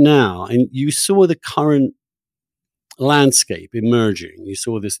president now and you saw the current landscape emerging, you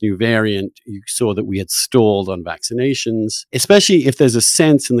saw this new variant, you saw that we had stalled on vaccinations, especially if there's a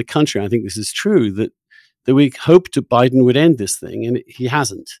sense in the country, I think this is true, that we hoped that Biden would end this thing, and he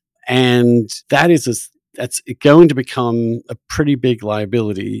hasn't. And that's going to become a pretty big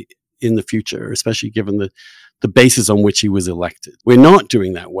liability in the future, especially given the basis on which he was elected. We're not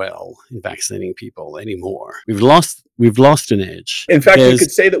doing that well in vaccinating people anymore. We've lost an edge. In fact, you could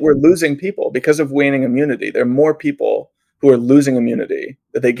say that we're losing people because of waning immunity. There are more people who are losing immunity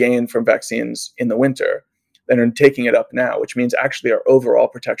that they gain from vaccines in the winter than are taking it up now, which means actually our overall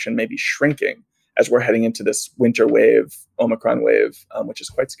protection may be shrinking as we're heading into this winter wave, Omicron wave, which is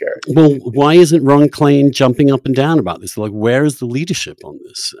quite scary. Well, why isn't Ron Klain jumping up and down about this? Like, where is the leadership on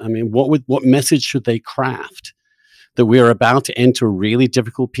this? I mean, what message should they craft? That we are about to enter a really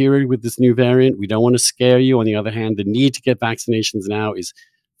difficult period with this new variant. We don't want to scare you. On the other hand, the need to get vaccinations now is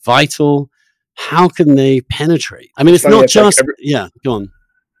vital. How can they penetrate? I mean, it's not just... yeah, go on.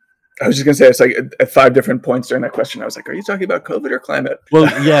 I was just going to say, it's like at 5 different points during that question, I was like, are you talking about COVID or climate? Well,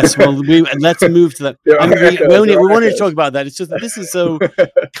 yes. Well, let's move to that. We wanted to talk about that. It's just that this is so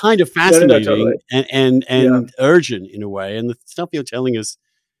kind of fascinating and urgent in a way. And the stuff you're telling us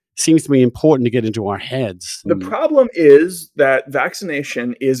seems to be important to get into our heads. The problem is that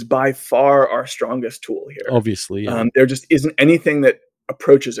vaccination is by far our strongest tool here. Obviously. Yeah. There just isn't anything that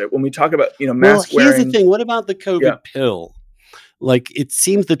approaches it. When we talk about, mask wearing. Well, here's the thing. What about the COVID pill? Like, it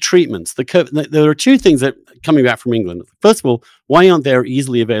seems the treatments, there are 2 things that coming back from England. First of all, why aren't there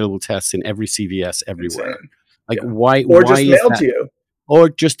easily available tests in every CVS everywhere? Insane. Like, why? Or just mailed to you. Or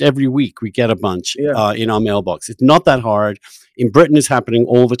just every week we get a bunch in our mailbox. It's not that hard. In Britain, it's happening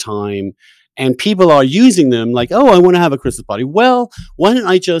all the time. And people are using them like, oh, I want to have a Christmas party. Well, why don't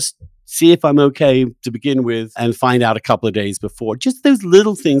I just see if I'm okay to begin with and find out a couple of days before? Just those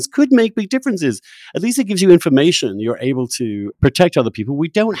little things could make big differences. At least it gives you information. You're able to protect other people. We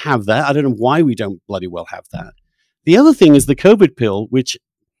don't have that. I don't know why we don't bloody well have that. The other thing is the COVID pill, which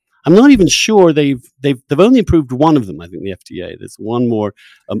I'm not even sure they've only approved one of them. I think the FDA. There's one more,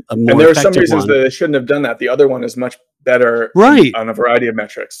 a more and there are some reasons one. that they shouldn't have done that. The other one is much better, on a variety of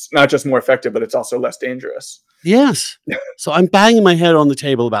metrics. Not just more effective, but it's also less dangerous. Yes. So I'm banging my head on the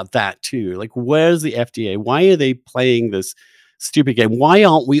table about that too. Like, where's the FDA? Why are they playing this stupid game? Why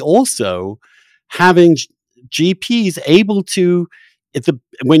aren't we also having GPs able to,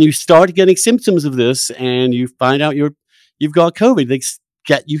 when you start getting symptoms of this and you find out you've got COVID,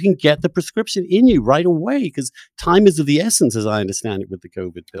 you can get the prescription in you right away because time is of the essence, as I understand it, with the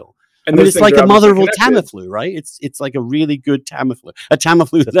COVID pill. And it's like a mother of all Tamiflu, right? It's like a really good Tamiflu, a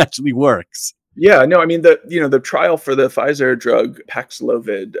Tamiflu that actually works. Yeah, no, I mean the trial for the Pfizer drug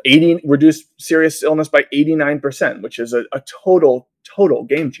Paxlovid reduced serious illness by 89%, which is a total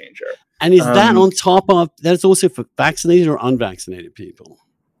game changer. And is that on top of that's also for vaccinated or unvaccinated people?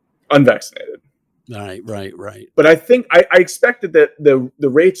 Unvaccinated. Right. But I think I expected that the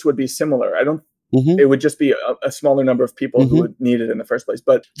rates would be similar. I don't. It would just be a smaller number of people who would need it in the first place.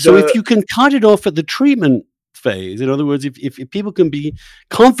 But so if you can cut it off at the treatment phase, in other words, if people can be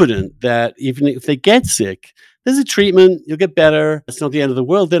confident that even if they get sick, there's a treatment, you'll get better, it's not the end of the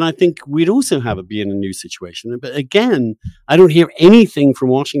world, then I think we'd also be in a new situation. But again, I don't hear anything from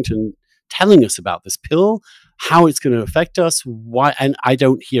Washington telling us about this pill, how it's going to affect us, why, and I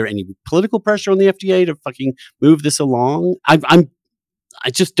don't hear any political pressure on the FDA to fucking move this along. I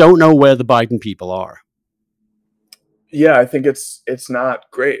just don't know where the Biden people are. Yeah, I think it's not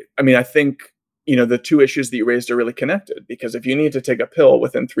great. I mean, I think, the 2 issues that you raised are really connected, because if you need to take a pill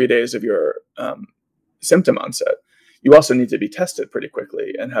within 3 days of your symptom onset, you also need to be tested pretty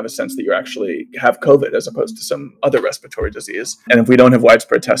quickly and have a sense that you actually have COVID as opposed to some other respiratory disease. And if we don't have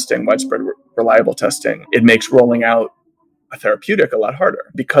widespread reliable testing, it makes rolling out a therapeutic a lot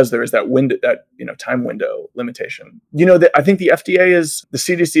harder because there is that window, time window limitation. I think the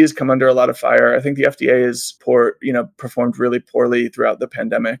CDC has come under a lot of fire. I think the FDA is performed really poorly throughout the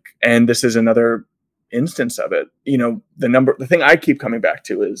pandemic. And this is another instance of it. The thing I keep coming back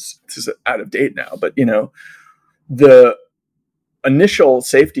to is, this is out of date now, but the initial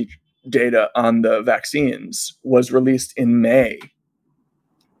safety data on the vaccines was released in May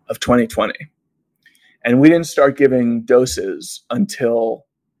of 2020. And we didn't start giving doses until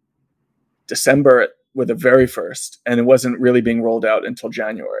December with the very first, and it wasn't really being rolled out until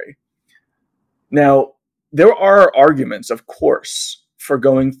January. Now, there are arguments, of course, for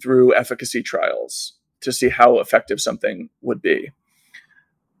going through efficacy trials to see how effective something would be.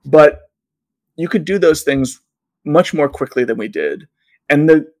 But you could do those things much more quickly than we did. And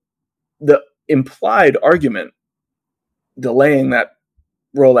the implied argument delaying that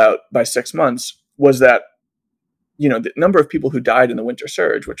rollout by 6 months was that, the number of people who died in the winter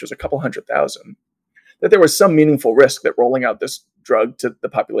surge, which was a couple 100,000, that there was some meaningful risk that rolling out this drug to the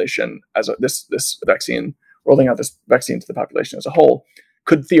population this vaccine, rolling out this vaccine to the population as a whole,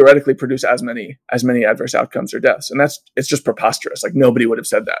 could theoretically produce as many adverse outcomes or deaths. And it's just preposterous. Like, nobody would have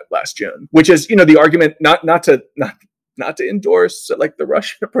said that last June, which is, the argument, not to endorse like the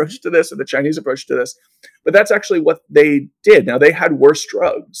Russian approach to this or the Chinese approach to this, but that's actually what they did. Now, they had worse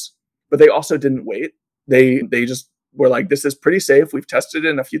drugs, but they also didn't wait. They just were like, this is pretty safe. We've tested it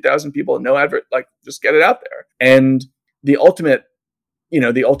in a few thousand people, no advert, like, just get it out there. And the ultimate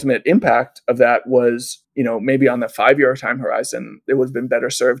impact of that was, maybe on the 5-year time horizon, it would have been better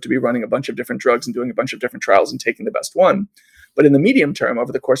served to be running a bunch of different drugs and doing a bunch of different trials and taking the best one. But in the medium term,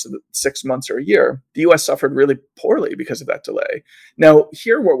 over the course of the 6 months or a year, the US suffered really poorly because of that delay. Now,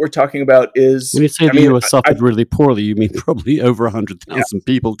 here, what we're talking about is... When you say the US suffered really poorly, you mean probably over 100,000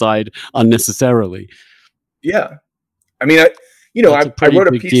 people died unnecessarily. Yeah. I mean, I wrote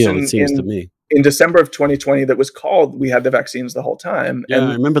a piece it seems to me, in December of 2020 that was called "We Had the Vaccines the Whole Time." Yeah, and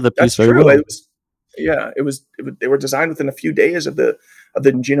I remember the piece that's very true. well. They were designed within a few days of the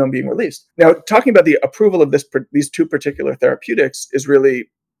genome being released. Now, talking about the approval of these two particular therapeutics is really,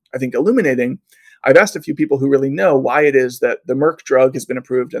 I think, illuminating. I've asked a few people who really know why it is that the Merck drug has been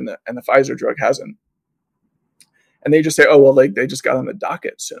approved and the Pfizer drug hasn't. And they just say, oh, well, they just got on the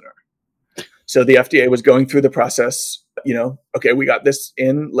docket sooner. So the FDA was going through the process, okay, we got this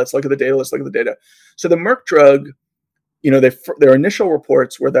in, let's look at the data. So the Merck drug, their initial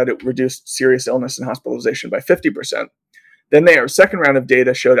reports were that it reduced serious illness and hospitalization by 50%. Then their second round of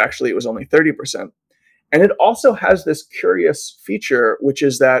data showed actually it was only 30%. And it also has this curious feature, which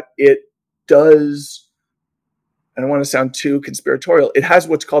is that it does, I don't want to sound too conspiratorial, it has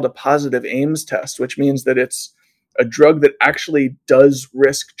what's called a positive Ames test, which means that it's a drug that actually does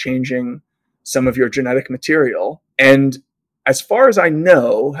risk changing some of your genetic material. And as far as I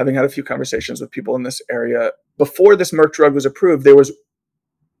know, having had a few conversations with people in this area, before this Merck drug was approved, there was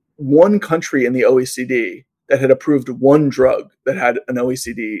one country in the OECD that had approved one drug that had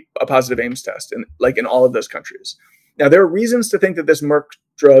a positive Ames test, in all of those countries. Now, there are reasons to think that this Merck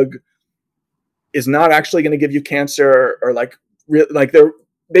drug is not actually going to give you cancer, or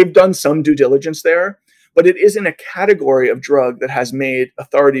they've done some due diligence there, but it is in a category of drug that has made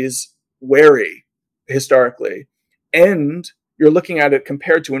authorities wary historically. And you're looking at it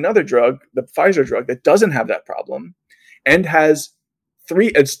compared to another drug, the Pfizer drug, that doesn't have that problem and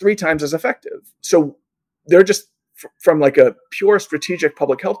it's 3 times as effective. So they're just, from like a pure strategic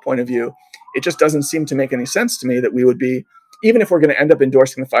public health point of view, it just doesn't seem to make any sense to me that we would be, even if we're going to end up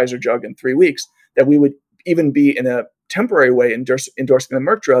endorsing the Pfizer drug in 3 weeks, that we would even be in a temporary way endorsing the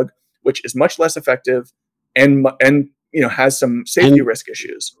Merck drug, which is much less effective and has some safety risk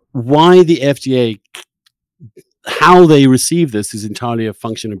issues. Why the FDA, how they receive this is entirely a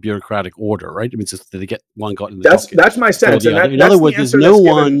function of bureaucratic order, right? I mean, it's just that they get one got in the docket. That's my sense. In other words, there's no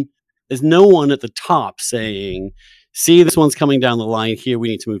one at the top saying, see, this one's coming down the line here, we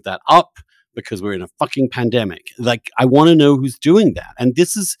need to move that up because we're in a fucking pandemic. Like, I want to know who's doing that. And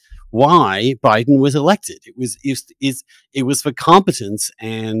this is why Biden was elected. It was for competence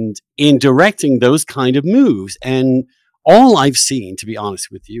and in directing those kind of moves. And all I've seen, to be honest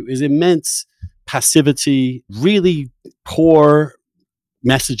with you, is immense passivity, really poor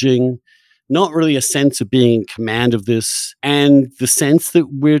messaging, not really a sense of being in command of this, and the sense that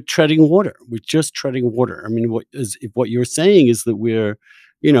we're treading water. We're just treading water. I mean, what you're saying is that we're,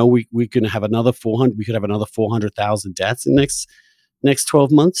 we can have another 400. We could have another 400,000 deaths in next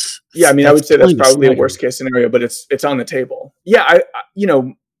 12 months. Yeah, I mean, I would say that's probably a worst case scenario, but it's on the table. Yeah,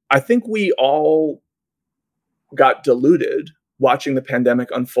 I think we all got deluded watching the pandemic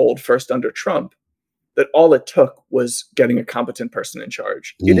unfold first under Trump, that all it took was getting a competent person in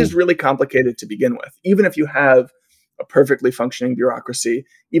charge. It is really complicated to begin with. Even if you have a perfectly functioning bureaucracy,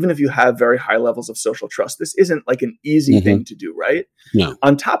 even if you have very high levels of social trust, this isn't like an easy thing to do, right? No.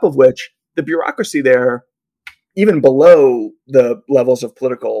 On top of which, the bureaucracy there, even below the levels of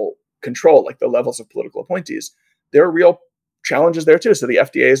political control, like the levels of political appointees, there are real challenges there too. So the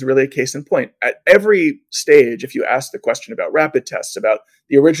FDA is really a case in point. At every stage, if you ask the question about rapid tests, about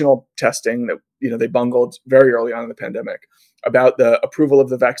the original testing that they bungled very early on in the pandemic, about the approval of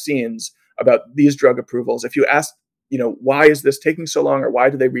the vaccines, about these drug approvals, if you ask why is this taking so long, or why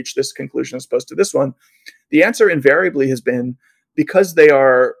do they reach this conclusion as opposed to this one? The answer invariably has been because they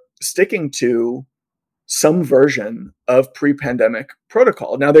are sticking to some version of pre-pandemic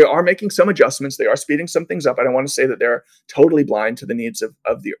protocol. Now, they are making some adjustments. They are speeding some things up. I don't want to say that they're totally blind to the needs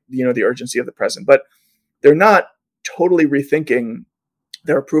of the, the urgency of the present, but they're not totally rethinking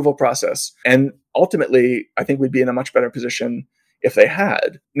their approval process. And ultimately, I think we'd be in a much better position if they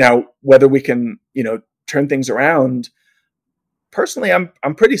had. Now, whether we can, turn things around, personally,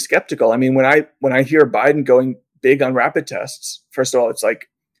 I'm pretty skeptical. I mean, when I hear Biden going big on rapid tests, first of all, it's like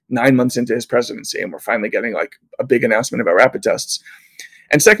 9 months into his presidency, and we're finally getting like a big announcement about rapid tests.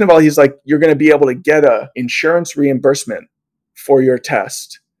 And second of all, he's like, you're going to be able to get a insurance reimbursement for your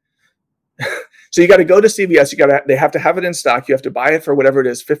test. So you got to go to CVS. They have to have it in stock. You have to buy it for whatever it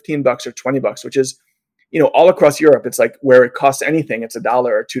is, $15 or $20, which is, all across Europe, it's like where it costs anything, it's $1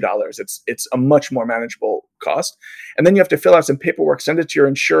 or $2. It's a much more manageable cost. And then you have to fill out some paperwork, send it to your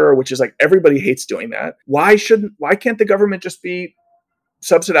insurer, which is like, everybody hates doing that. Why can't the government just be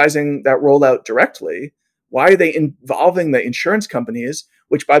subsidizing that rollout directly? Why are they involving the insurance companies,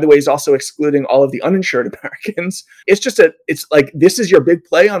 which, by the way, is also excluding all of the uninsured Americans? It's like, this is your big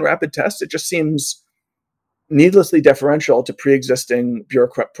play on rapid tests. It just seems needlessly deferential to pre-existing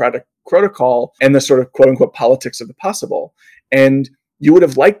bureaucratic protocol and the sort of quote unquote politics of the possible. And you would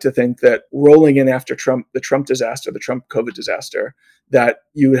have liked to think that rolling in after the Trump disaster, the Trump COVID disaster, that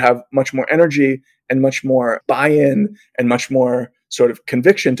you would have much more energy and much more buy-in and much more sort of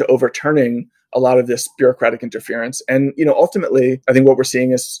conviction to overturning a lot of this bureaucratic interference. And, ultimately, I think what we're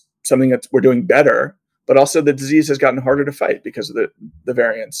seeing is something that we're doing better, but also the disease has gotten harder to fight because of the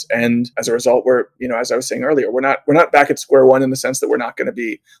variants. And as a result, we're, as I was saying earlier, we're not back at square one in the sense that we're not going to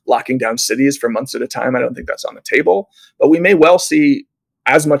be locking down cities for months at a time. I don't think that's on the table, but we may well see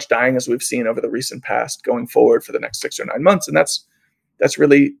as much dying as we've seen over the recent past going forward for the next 6 or 9 months. And that's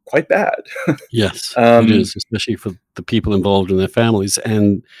really quite bad. Yes, it is, especially for the people involved and their families.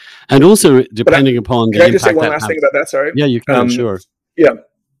 And also depending upon the impact. Can I just say one last thing about that? Sorry. Yeah, you can, sure. Yeah.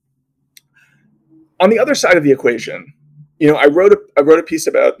 On the other side of the equation, I wrote a piece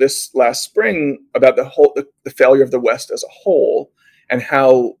about this last spring about the failure of the West as a whole and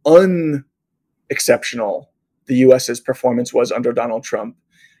how unexceptional the U.S.'s performance was under Donald Trump,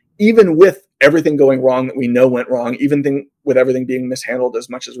 even with everything going wrong that we know went wrong, with everything being mishandled as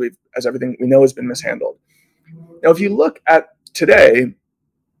much as everything we know has been mishandled. Now, if you look at today,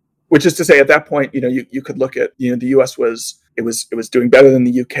 which is to say, at that point, you could look at, the U.S. was doing better than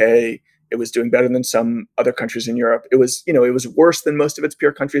the U.K. It was doing better than some other countries in Europe. It was worse than most of its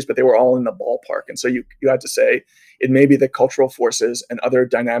peer countries, but they were all in the ballpark. And so you had to say it may be the cultural forces and other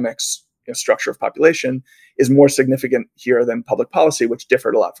dynamics, structure of population is more significant here than public policy, which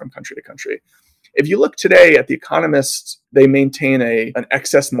differed a lot from country to country. If you look today at The Economist, they maintain an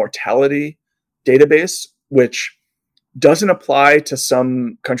excess mortality database, which doesn't apply to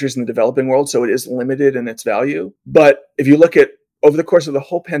some countries in the developing world, so it is limited in its value. But if you look at over the course of the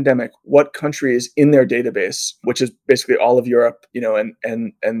whole pandemic, what countries in their database, which is basically all of Europe,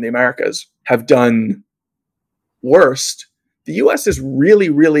 and the Americas, have done worst, the US is really,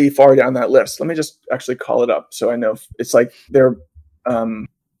 really far down that list. Let me just actually call it up so I know. It's like they're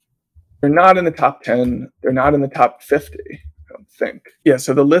not in the top 10. They're not in the top 50, I don't think. Yeah,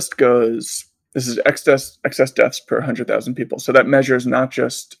 so the list goes, this is excess deaths per 100,000 people. So that measures not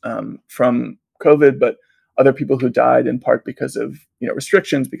just from COVID, but other people who died in part because of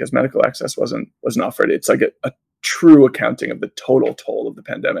restrictions, because medical access wasn't offered. It's like a true accounting of the total toll of the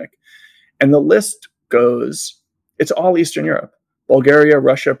pandemic. And the list goes, it's all Eastern Europe: Bulgaria,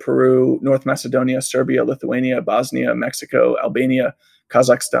 Russia, Peru, North Macedonia, Serbia, Lithuania, Bosnia, Mexico, Albania,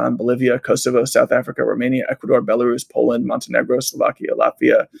 Kazakhstan, Bolivia, Kosovo, South Africa, Romania, Ecuador, Belarus, Poland, Montenegro, Slovakia,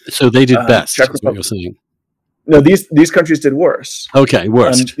 Latvia. So they did best, is what you're saying. No, these countries did worse. Okay,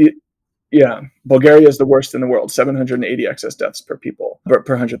 worst. Yeah, Bulgaria is the worst in the world, 780 excess deaths per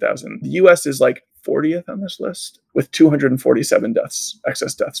 100,000. The US is like 40th on this list with 247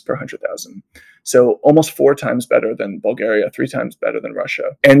 excess deaths per 100,000. So almost 4 times better than Bulgaria, 3 times better than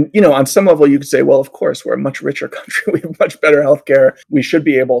Russia. And, on some level you could say, well, of course, we're a much richer country. We have much better healthcare. We should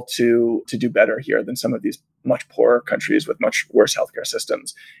be able to do better here than some of these much poorer countries with much worse healthcare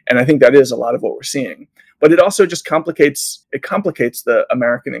systems. And I think that is a lot of what we're seeing. But it also just complicates the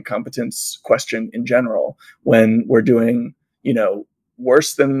American incompetence question in general when we're doing,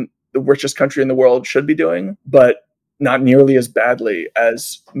 worse than the richest country in the world should be doing, but not nearly as badly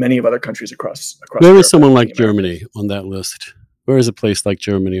as many of other countries across. Where is someone like Germany on that list? Where is a place like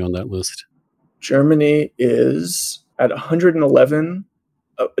Germany on that list? Germany is at 111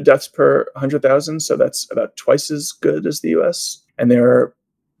 deaths per 100,000. So that's about twice as good as the US. And they're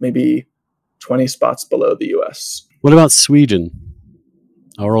maybe 20 spots below the US. What about Sweden?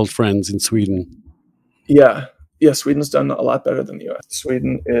 Our old friends in Sweden. Yeah. Yeah. Sweden's done a lot better than the US.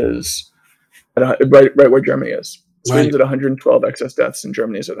 Sweden is right where Germany is. Sweden's Right. at 112 excess deaths and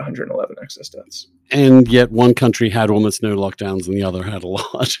Germany's at 111 excess deaths. And yet one country had almost no lockdowns and the other had a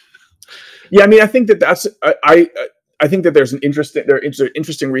lot. Yeah, I mean, I think that's I think that there's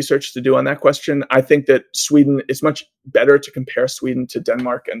interesting research to do on that question. I think that Sweden, it's much better to compare Sweden to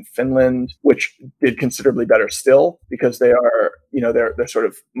Denmark and Finland, which did considerably better still, because they are, they're sort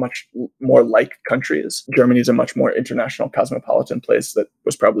of much more like countries. Germany is a much more international cosmopolitan place that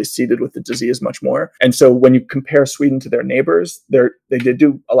was probably seeded with the disease much more. And so when you compare Sweden to their neighbors, they did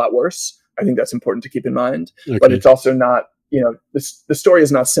do a lot worse. I think that's important to keep in mind, Okay. But it's also not, the story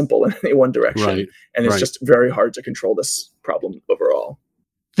is not simple in any one direction. Right. And it's just very hard to control this problem overall.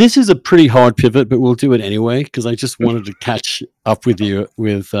 This is a pretty hard pivot, but we'll do it anyway, because I just wanted to catch up with you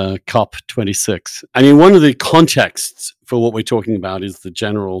with COP26. I mean, one of the contexts for what we're talking about is the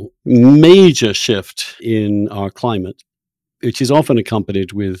general major shift in our climate, which is often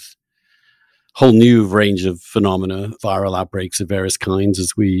accompanied with a whole new range of phenomena, viral outbreaks of various kinds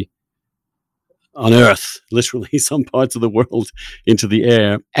as we unearth literally some parts of the world into the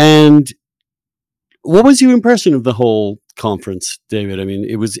air. And what was your impression of the whole conference, David? I mean,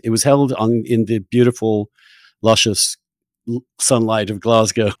 it was held in the beautiful, luscious sunlight of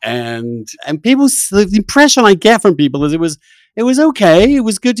Glasgow, and the impression I get from people is it was okay. It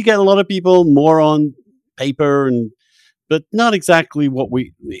was good to get a lot of people more on paper, but not exactly what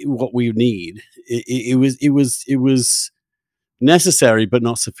we need. It was necessary but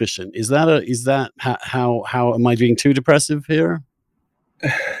not sufficient. Is that how am I being too depressive here?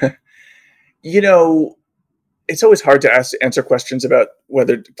 It's always hard to answer questions about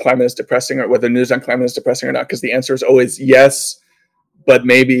whether climate is depressing or whether news on climate is depressing or not, because the answer is always yes, but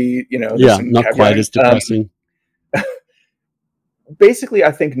maybe, Yeah, not quite as depressing. Basically,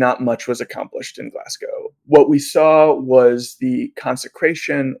 I think not much was accomplished in Glasgow. What we saw was the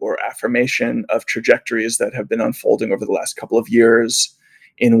consecration or affirmation of trajectories that have been unfolding over the last couple of years,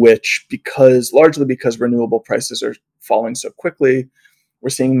 in which, largely because renewable prices are falling so quickly, we're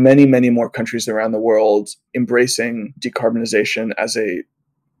seeing many, many more countries around the world embracing decarbonization as a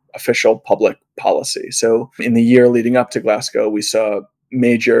official public policy. So in the year leading up to Glasgow, we saw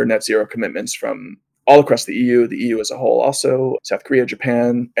major net zero commitments from all across the EU as a whole, also South Korea,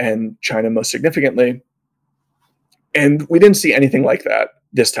 Japan, and China most significantly. And we didn't see anything like that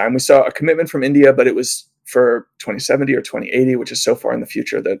this time. We saw a commitment from India, but it was for 2070 or 2080, which is so far in the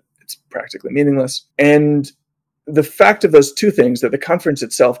future that it's practically meaningless. And the fact of those two things, that the conference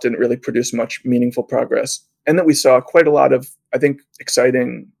itself didn't really produce much meaningful progress, and that we saw quite a lot of, I think,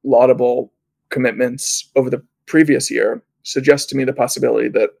 exciting, laudable commitments over the previous year, suggests to me the possibility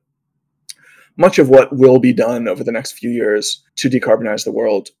that much of what will be done over the next few years to decarbonize the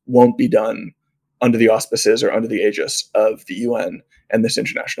world won't be done under the auspices or under the aegis of the UN and this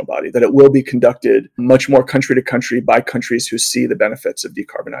international body, that it will be conducted much more country to country by countries who see the benefits of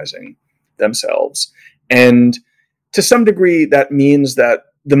decarbonizing themselves. And to some degree, that means that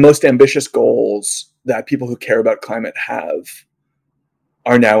the most ambitious goals that people who care about climate have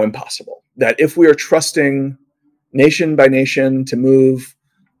are now impossible. That if we are trusting nation by nation to move,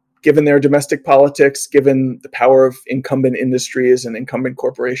 given their domestic politics, given the power of incumbent industries and incumbent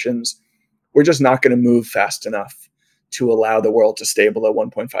corporations, we're just not going to move fast enough to allow the world to stay below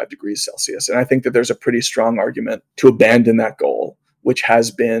 1.5 degrees Celsius. And I think that there's a pretty strong argument to abandon that goal, which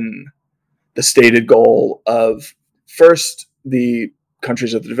has been the stated goal of first the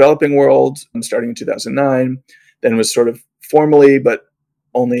countries of the developing world, starting in 2009, then was sort of formally but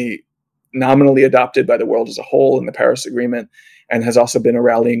only nominally adopted by the world as a whole in the Paris Agreement, and has also been a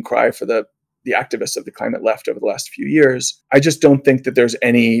rallying cry for the activists of the climate left over the last few years. I just don't think that there's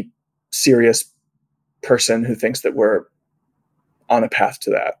any serious person who thinks that we're on a path to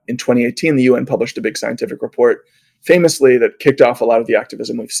that. In 2018, the UN published a big scientific report, famously, that kicked off a lot of the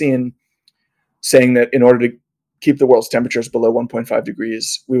activism we've seen, saying that in order to keep the world's temperatures below 1.5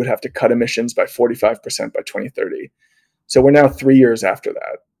 degrees, we would have to cut emissions by 45% by 2030. So we're now 3 years after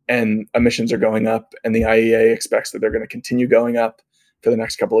that, and emissions are going up, and the IEA expects that they're going to continue going up for the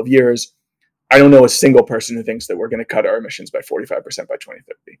next couple of years. I don't know a single person who thinks that we're going to cut our emissions by 45% by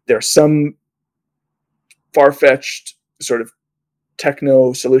 2030. There's some far-fetched sort of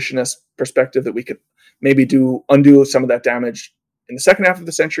techno-solutionist perspective that we could maybe undo some of that damage in the second half of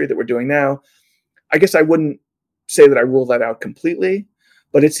the century that we're doing now. I guess I wouldn't say that I rule that out completely,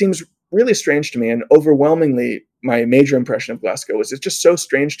 but it seems really strange to me, and overwhelmingly my major impression of Glasgow was it's just so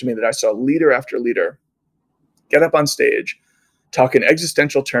strange to me that I saw leader after leader get up on stage, talk in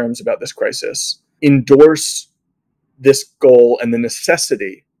existential terms about this crisis, endorse this goal and the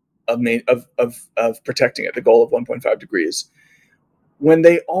necessity of protecting it, the goal of 1.5 degrees, when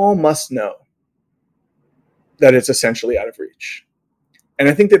they all must know that it's essentially out of reach. And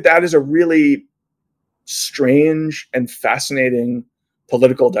I think that that is a really strange and fascinating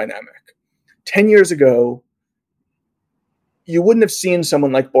political dynamic. 10 years ago, you wouldn't have seen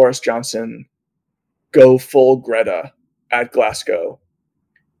someone like Boris Johnson go full Greta at Glasgow.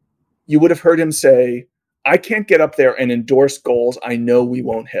 You would have heard him say, I can't get up there and endorse goals I know we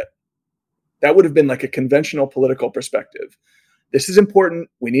won't hit. That would have been like a conventional political perspective. This is important.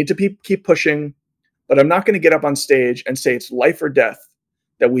 We need to keep pushing, but I'm not going to get up on stage and say it's life or death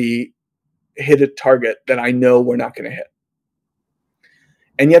that we hit a target that I know we're not going to hit.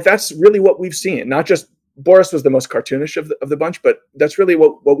 And yet that's really what we've seen. Not just Boris was the most cartoonish of the bunch, but that's really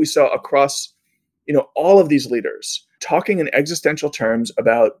what we saw across, all of these leaders talking in existential terms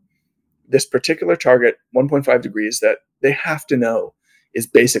about this particular target, 1.5 degrees, that they have to know is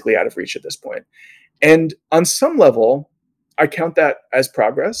basically out of reach at this point. And on some level, I count that as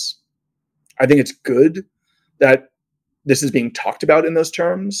progress. I think it's good that this is being talked about in those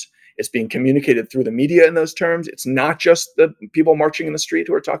terms. It's being communicated through the media in those terms. It's not just the people marching in the street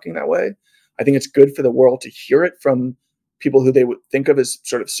who are talking that way. I think it's good for the world to hear it from people who they would think of as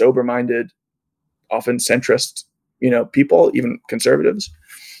sort of sober-minded, often centrist, people, even conservatives.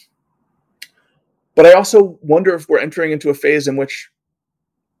 But I also wonder if we're entering into a phase in which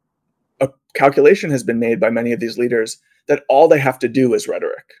a calculation has been made by many of these leaders that all they have to do is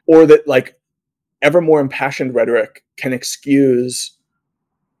rhetoric, or that like ever more impassioned rhetoric can excuse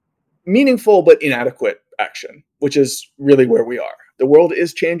meaningful but inadequate action, which is really where we are. The world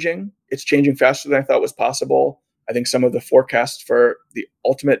is changing. It's changing faster than I thought was possible. I think some of the forecasts for the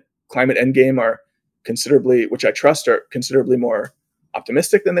ultimate climate endgame are considerably more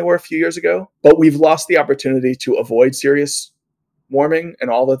optimistic than they were a few years ago. But we've lost the opportunity to avoid serious warming and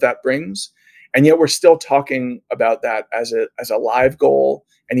all that brings. And yet we're still talking about that as a live goal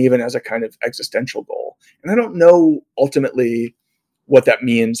and even as a kind of existential goal. And I don't know ultimately what that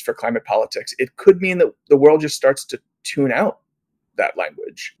means for climate politics. It could mean that the world just starts to tune out that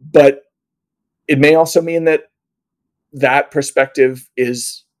language. But it may also mean that that perspective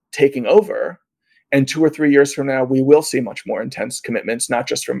is taking over. And 2 or 3 years from now, we will see much more intense commitments, not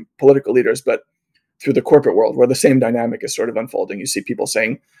just from political leaders, but through the corporate world, where the same dynamic is sort of unfolding. You see people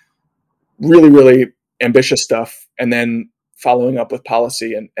saying really, really ambitious stuff and then following up with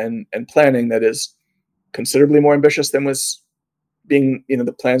policy and planning that is considerably more ambitious than was being,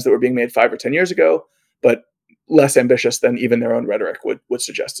 the plans that were being made 5 or 10 years ago, but less ambitious than even their own rhetoric would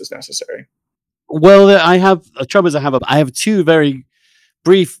suggest is necessary. Well, I have two very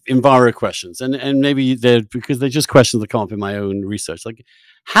brief Enviro questions, and maybe they're because they're just questions that come up in my own research. Like,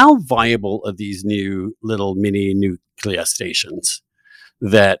 how viable are these new little mini nuclear stations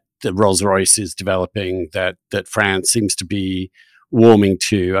that Rolls-Royce is developing, that France seems to be warming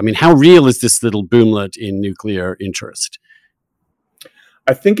to? I mean, how real is this little boomlet in nuclear interest?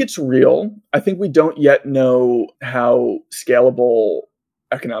 I think it's real. I think we don't yet know how scalable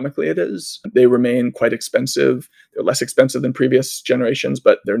economically it is. They remain quite expensive. They're less expensive than previous generations,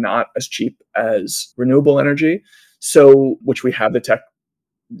 but they're not as cheap as renewable energy. So, which we have the tech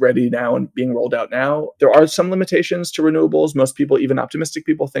ready now and being rolled out now. There are some limitations to renewables. Most people, even optimistic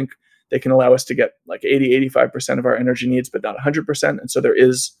people, think they can allow us to get like 85% of our energy needs, but not 100%. And so there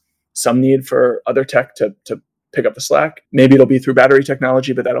is some need for other tech to pick up the slack. Maybe it'll be through battery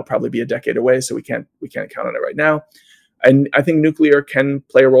technology, but that'll probably be a decade away. So we can't count on it right now. And I think nuclear can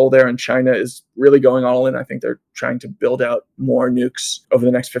play a role there, and China is really going all in. I think they're trying to build out more nukes over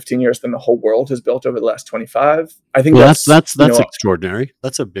the next 15 years than the whole world has built over the last 25. I think that's extraordinary.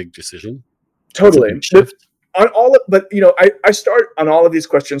 That's a big decision. Totally. I start on all of these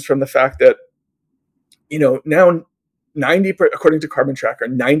questions from the fact that, now 90, according to Carbon Tracker,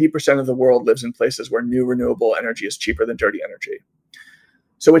 90% of the world lives in places where new renewable energy is cheaper than dirty energy.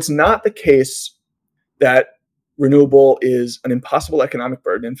 So it's not the case that renewable is an impossible economic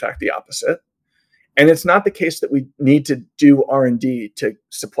burden. In fact, the opposite. And it's not the case that we need to do R&D to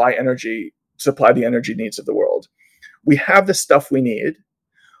supply the energy needs of the world. We have the stuff we need.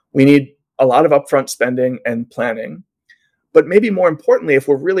 We need a lot of upfront spending and planning. But maybe more importantly, if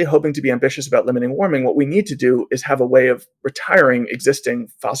we're really hoping to be ambitious about limiting warming, what we need to do is have a way of retiring existing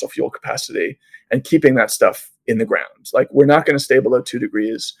fossil fuel capacity and keeping that stuff in the ground. Like, we're not going to stay below 2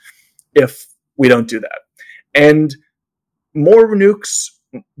 degrees if we don't do that. And more nukes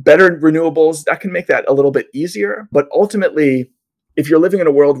better renewables, that can make that a little bit easier. But ultimately, if you're living in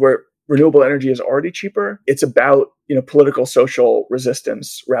a world where renewable energy is already cheaper, it's about, political, social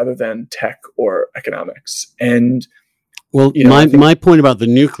resistance rather than tech or economics. And well, my point about the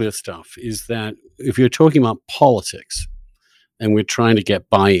nuclear stuff is that if you're talking about politics and we're trying to get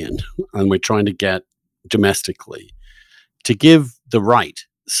buy-in and we're trying to get domestically to give the right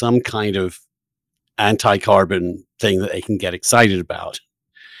some kind of anti-carbon thing that they can get excited about,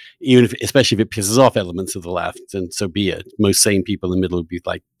 especially if it pisses off elements of the left, then so be it. Most sane people in the middle would be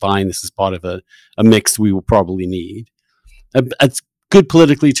like, fine, this is part of a mix we will probably need. It's good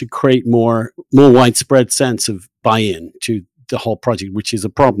politically to create more widespread sense of buy-in to the whole project, which is a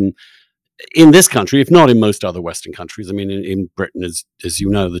problem in this country, if not in most other Western countries. I mean, in Britain, as you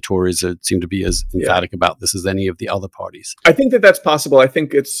know, the Tories seem to be as emphatic about this as any of the other parties. I think that's possible. I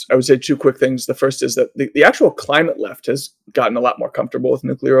think I would say two quick things. The first is that the actual climate left has gotten a lot more comfortable with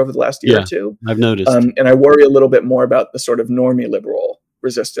nuclear over the last year or two. I've noticed. And I worry a little bit more about the sort of normie liberal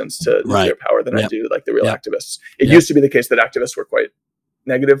resistance to nuclear power than I do like the real activists. It used to be the case that activists were quite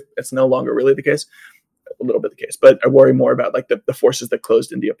negative. It's no longer really the case. A little bit the case, but I worry more about like the forces that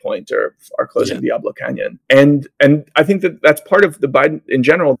closed India Point or are closing Diablo Canyon, and I think that's part of the Biden in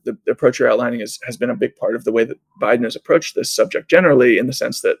general. The approach you're outlining has been a big part of the way that Biden has approached this subject generally, in the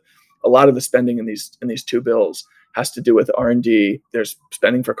sense that a lot of the spending in these two bills has to do with R&D. There's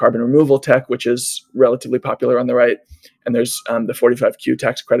spending for carbon removal tech, which is relatively popular on the right, and there's the 45Q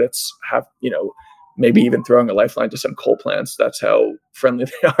tax credits have maybe even throwing a lifeline to some coal plants. That's how friendly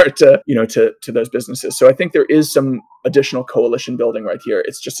they are to those businesses. So I think there is some additional coalition building right here.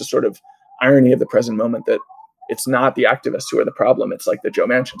 It's just a sort of irony of the present moment that it's not the activists who are the problem. It's like the Joe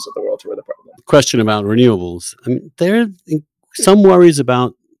Manchins of the world who are the problem. Question about renewables. I mean, there are some worries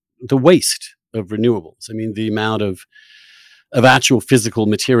about the waste of renewables. I mean, the amount of actual physical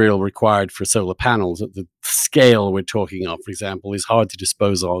material required for solar panels at the scale we're talking of, for example, is hard to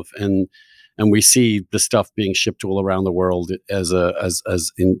dispose of. And we see the stuff being shipped all around the world as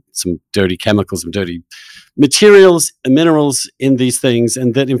in some dirty chemicals and dirty materials and minerals in these things,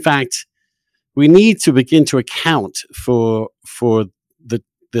 and that in fact we need to begin to account for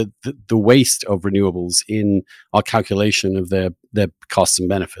the waste of renewables in our calculation of their costs and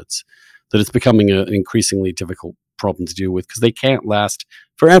benefits. That it's becoming an increasingly difficult problem to deal with because they can't last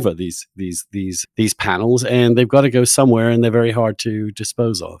forever. These panels, and they've got to go somewhere, and they're very hard to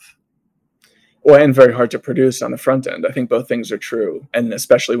dispose of. Well, and very hard to produce on the front end. I think both things are true. And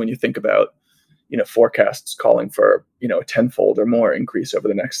especially when you think about, forecasts calling for, a tenfold or more increase over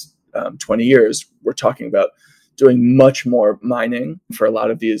the next 20 years, we're talking about doing much more mining for a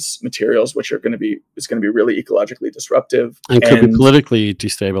lot of these materials, which is going to be really ecologically disruptive and could be politically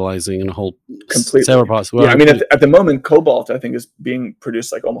destabilizing in a whole several parts. Well, I mean, at the moment, cobalt, I think, is being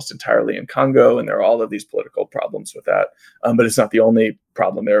produced like almost entirely in Congo, and there are all of these political problems with that. But it's not the only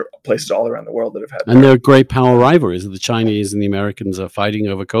problem. There are places all around the world that have had. And they're great power rivalries. The Chinese and the Americans are fighting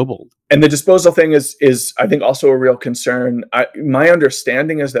over cobalt. And the disposal thing is I think, also a real concern. My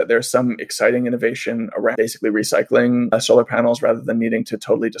understanding is that there's some exciting innovation around basically recycling solar panels rather than needing to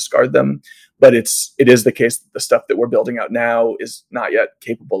totally discard them. But it is the case that the stuff that we're building out now is not yet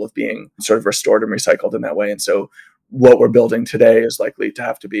capable of being sort of restored and recycled in that way. And so what we're building today is likely to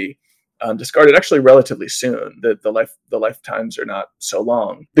have to be discarded actually relatively soon. The lifetimes are not so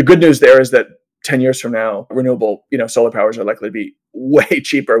long. The good news there is that 10 years from now, renewable, solar powers are likely to be way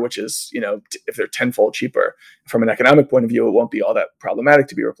cheaper, which is, if they're tenfold cheaper from an economic point of view, it won't be all that problematic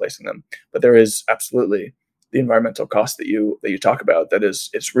to be replacing them. But there is absolutely the environmental cost that you talk about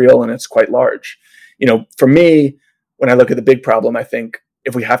it's real and it's quite large. For me, when I look at the big problem, I think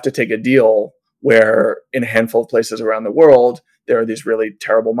if we have to take a deal where in a handful of places around the world, there are these really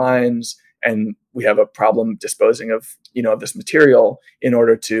terrible mines and we have a problem disposing of, this material in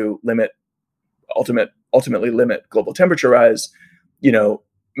order to ultimately limit global temperature rise,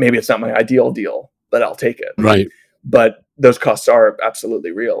 maybe it's not my ideal deal, but I'll take it. Right. But those costs are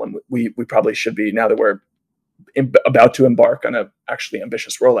absolutely real. And we probably should be, now that we're about to embark on a actually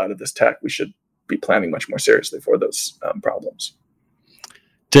ambitious rollout of this tech, we should be planning much more seriously for those problems.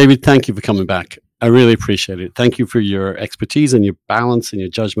 David, thank you for coming back. I really appreciate it. Thank you for your expertise and your balance and your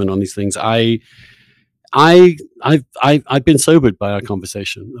judgment on these things. I've been sobered by our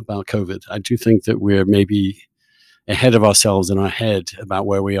conversation about COVID. I do think that we're maybe ahead of ourselves in our head about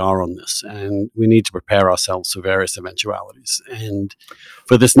where we are on this, and we need to prepare ourselves for various eventualities and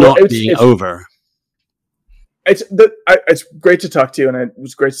for this not being over. It's great to talk to you, and it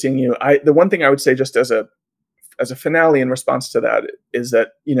was great seeing you. The one thing I would say, just as a finale in response to that, is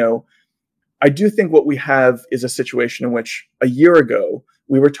that I do think what we have is a situation in which a year ago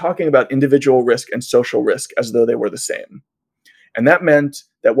we were talking about individual risk and social risk as though they were the same. And that meant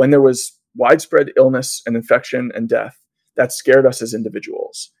that when there was widespread illness and infection and death, that scared us as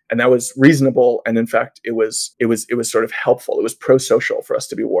individuals. And that was reasonable. And in fact, it was sort of helpful. It was pro-social for us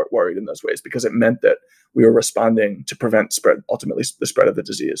to be worried in those ways, because it meant that we were responding to prevent ultimately the spread of the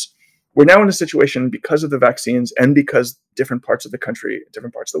disease. We're now in a situation, because of the vaccines and because different parts of the country,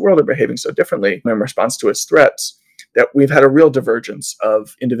 different parts of the world are behaving so differently in response to its threats, that we've had a real divergence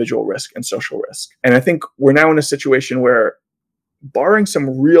of individual risk and social risk. And I think we're now in a situation where, barring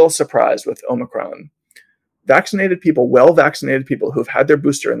some real surprise with Omicron, well-vaccinated people who've had their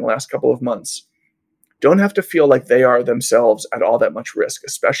booster in the last couple of months don't have to feel like they are themselves at all that much risk,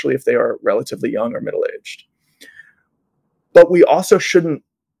 especially if they are relatively young or middle-aged. But we also shouldn't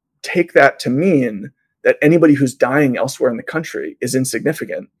take that to mean that anybody who's dying elsewhere in the country is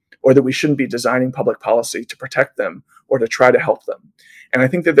insignificant, or that we shouldn't be designing public policy to protect them or to try to help them. And I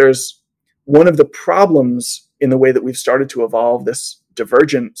think that there's one of the problems in the way that we've started to evolve this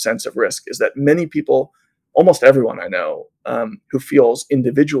divergent sense of risk is that many people, almost everyone I know, who feels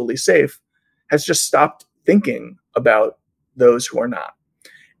individually safe, has just stopped thinking about those who are not.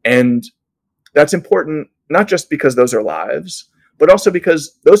 And that's important, not just because those are lives, but also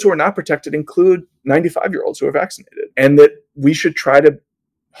because those who are not protected include 95-year-olds who are vaccinated, and that we should try to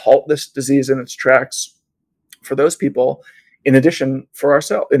halt this disease in its tracks for those people, in addition for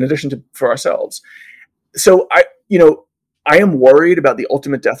ourselves. So I am worried about the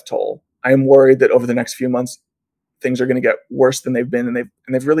ultimate death toll. I am worried that over the next few months, things are going to get worse than they've been, and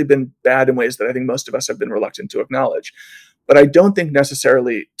they've really been bad in ways that I think most of us have been reluctant to acknowledge. But I don't think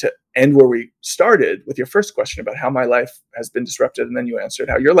necessarily, to end where we started with your first question about how my life has been disrupted, and then you answered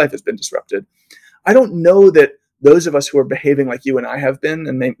how your life has been disrupted. I don't know that those of us who are behaving like you and I have been,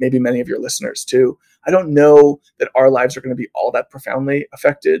 and maybe many of your listeners too, I don't know that our lives are going to be all that profoundly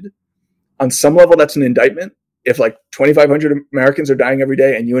affected. On some level, that's an indictment. If like 2,500 Americans are dying every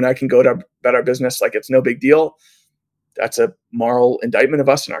day and you and I can go about our business like it's no big deal, that's a moral indictment of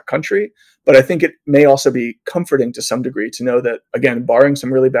us and our country. But I think it may also be comforting to some degree to know that, again, barring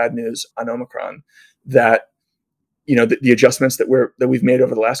some really bad news on Omicron, that the adjustments that we've made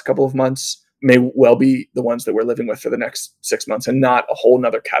over the last couple of months may well be the ones that we're living with for the next 6 months, and not a whole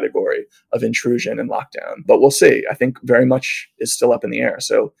nother category of intrusion and lockdown. But we'll see. I think very much is still up in the air.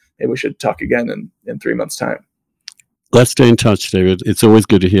 So maybe we should talk again in 3 months' time. Let's stay in touch, David. It's always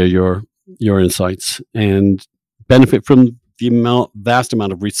good to hear your insights and benefit from the vast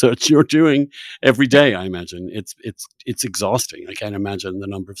amount of research you're doing every day. I imagine it's exhausting. I can't imagine the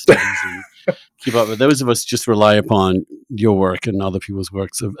number of studies you keep up with. Those of us just rely upon your work and other people's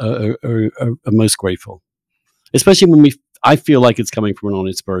works are most grateful, especially when I feel like it's coming from an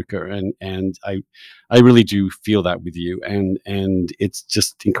honest broker, and I really do feel that with you, and it's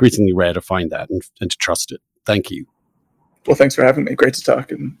just increasingly rare to find that and to trust it. Thank you. Well, thanks for having me. Great to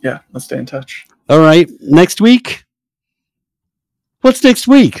talk, and yeah, let's stay in touch. All right, next week. What's next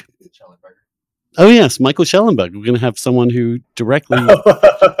week? Oh yes, Michael Schellenberg. We're going to have someone who directly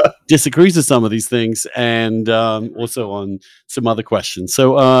disagrees with some of these things, and also on some other questions.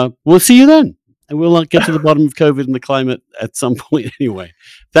 So we'll see you then. And we'll get to the bottom of COVID and the climate at some point anyway.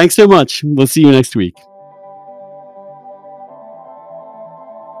 Thanks so much. We'll see you next week.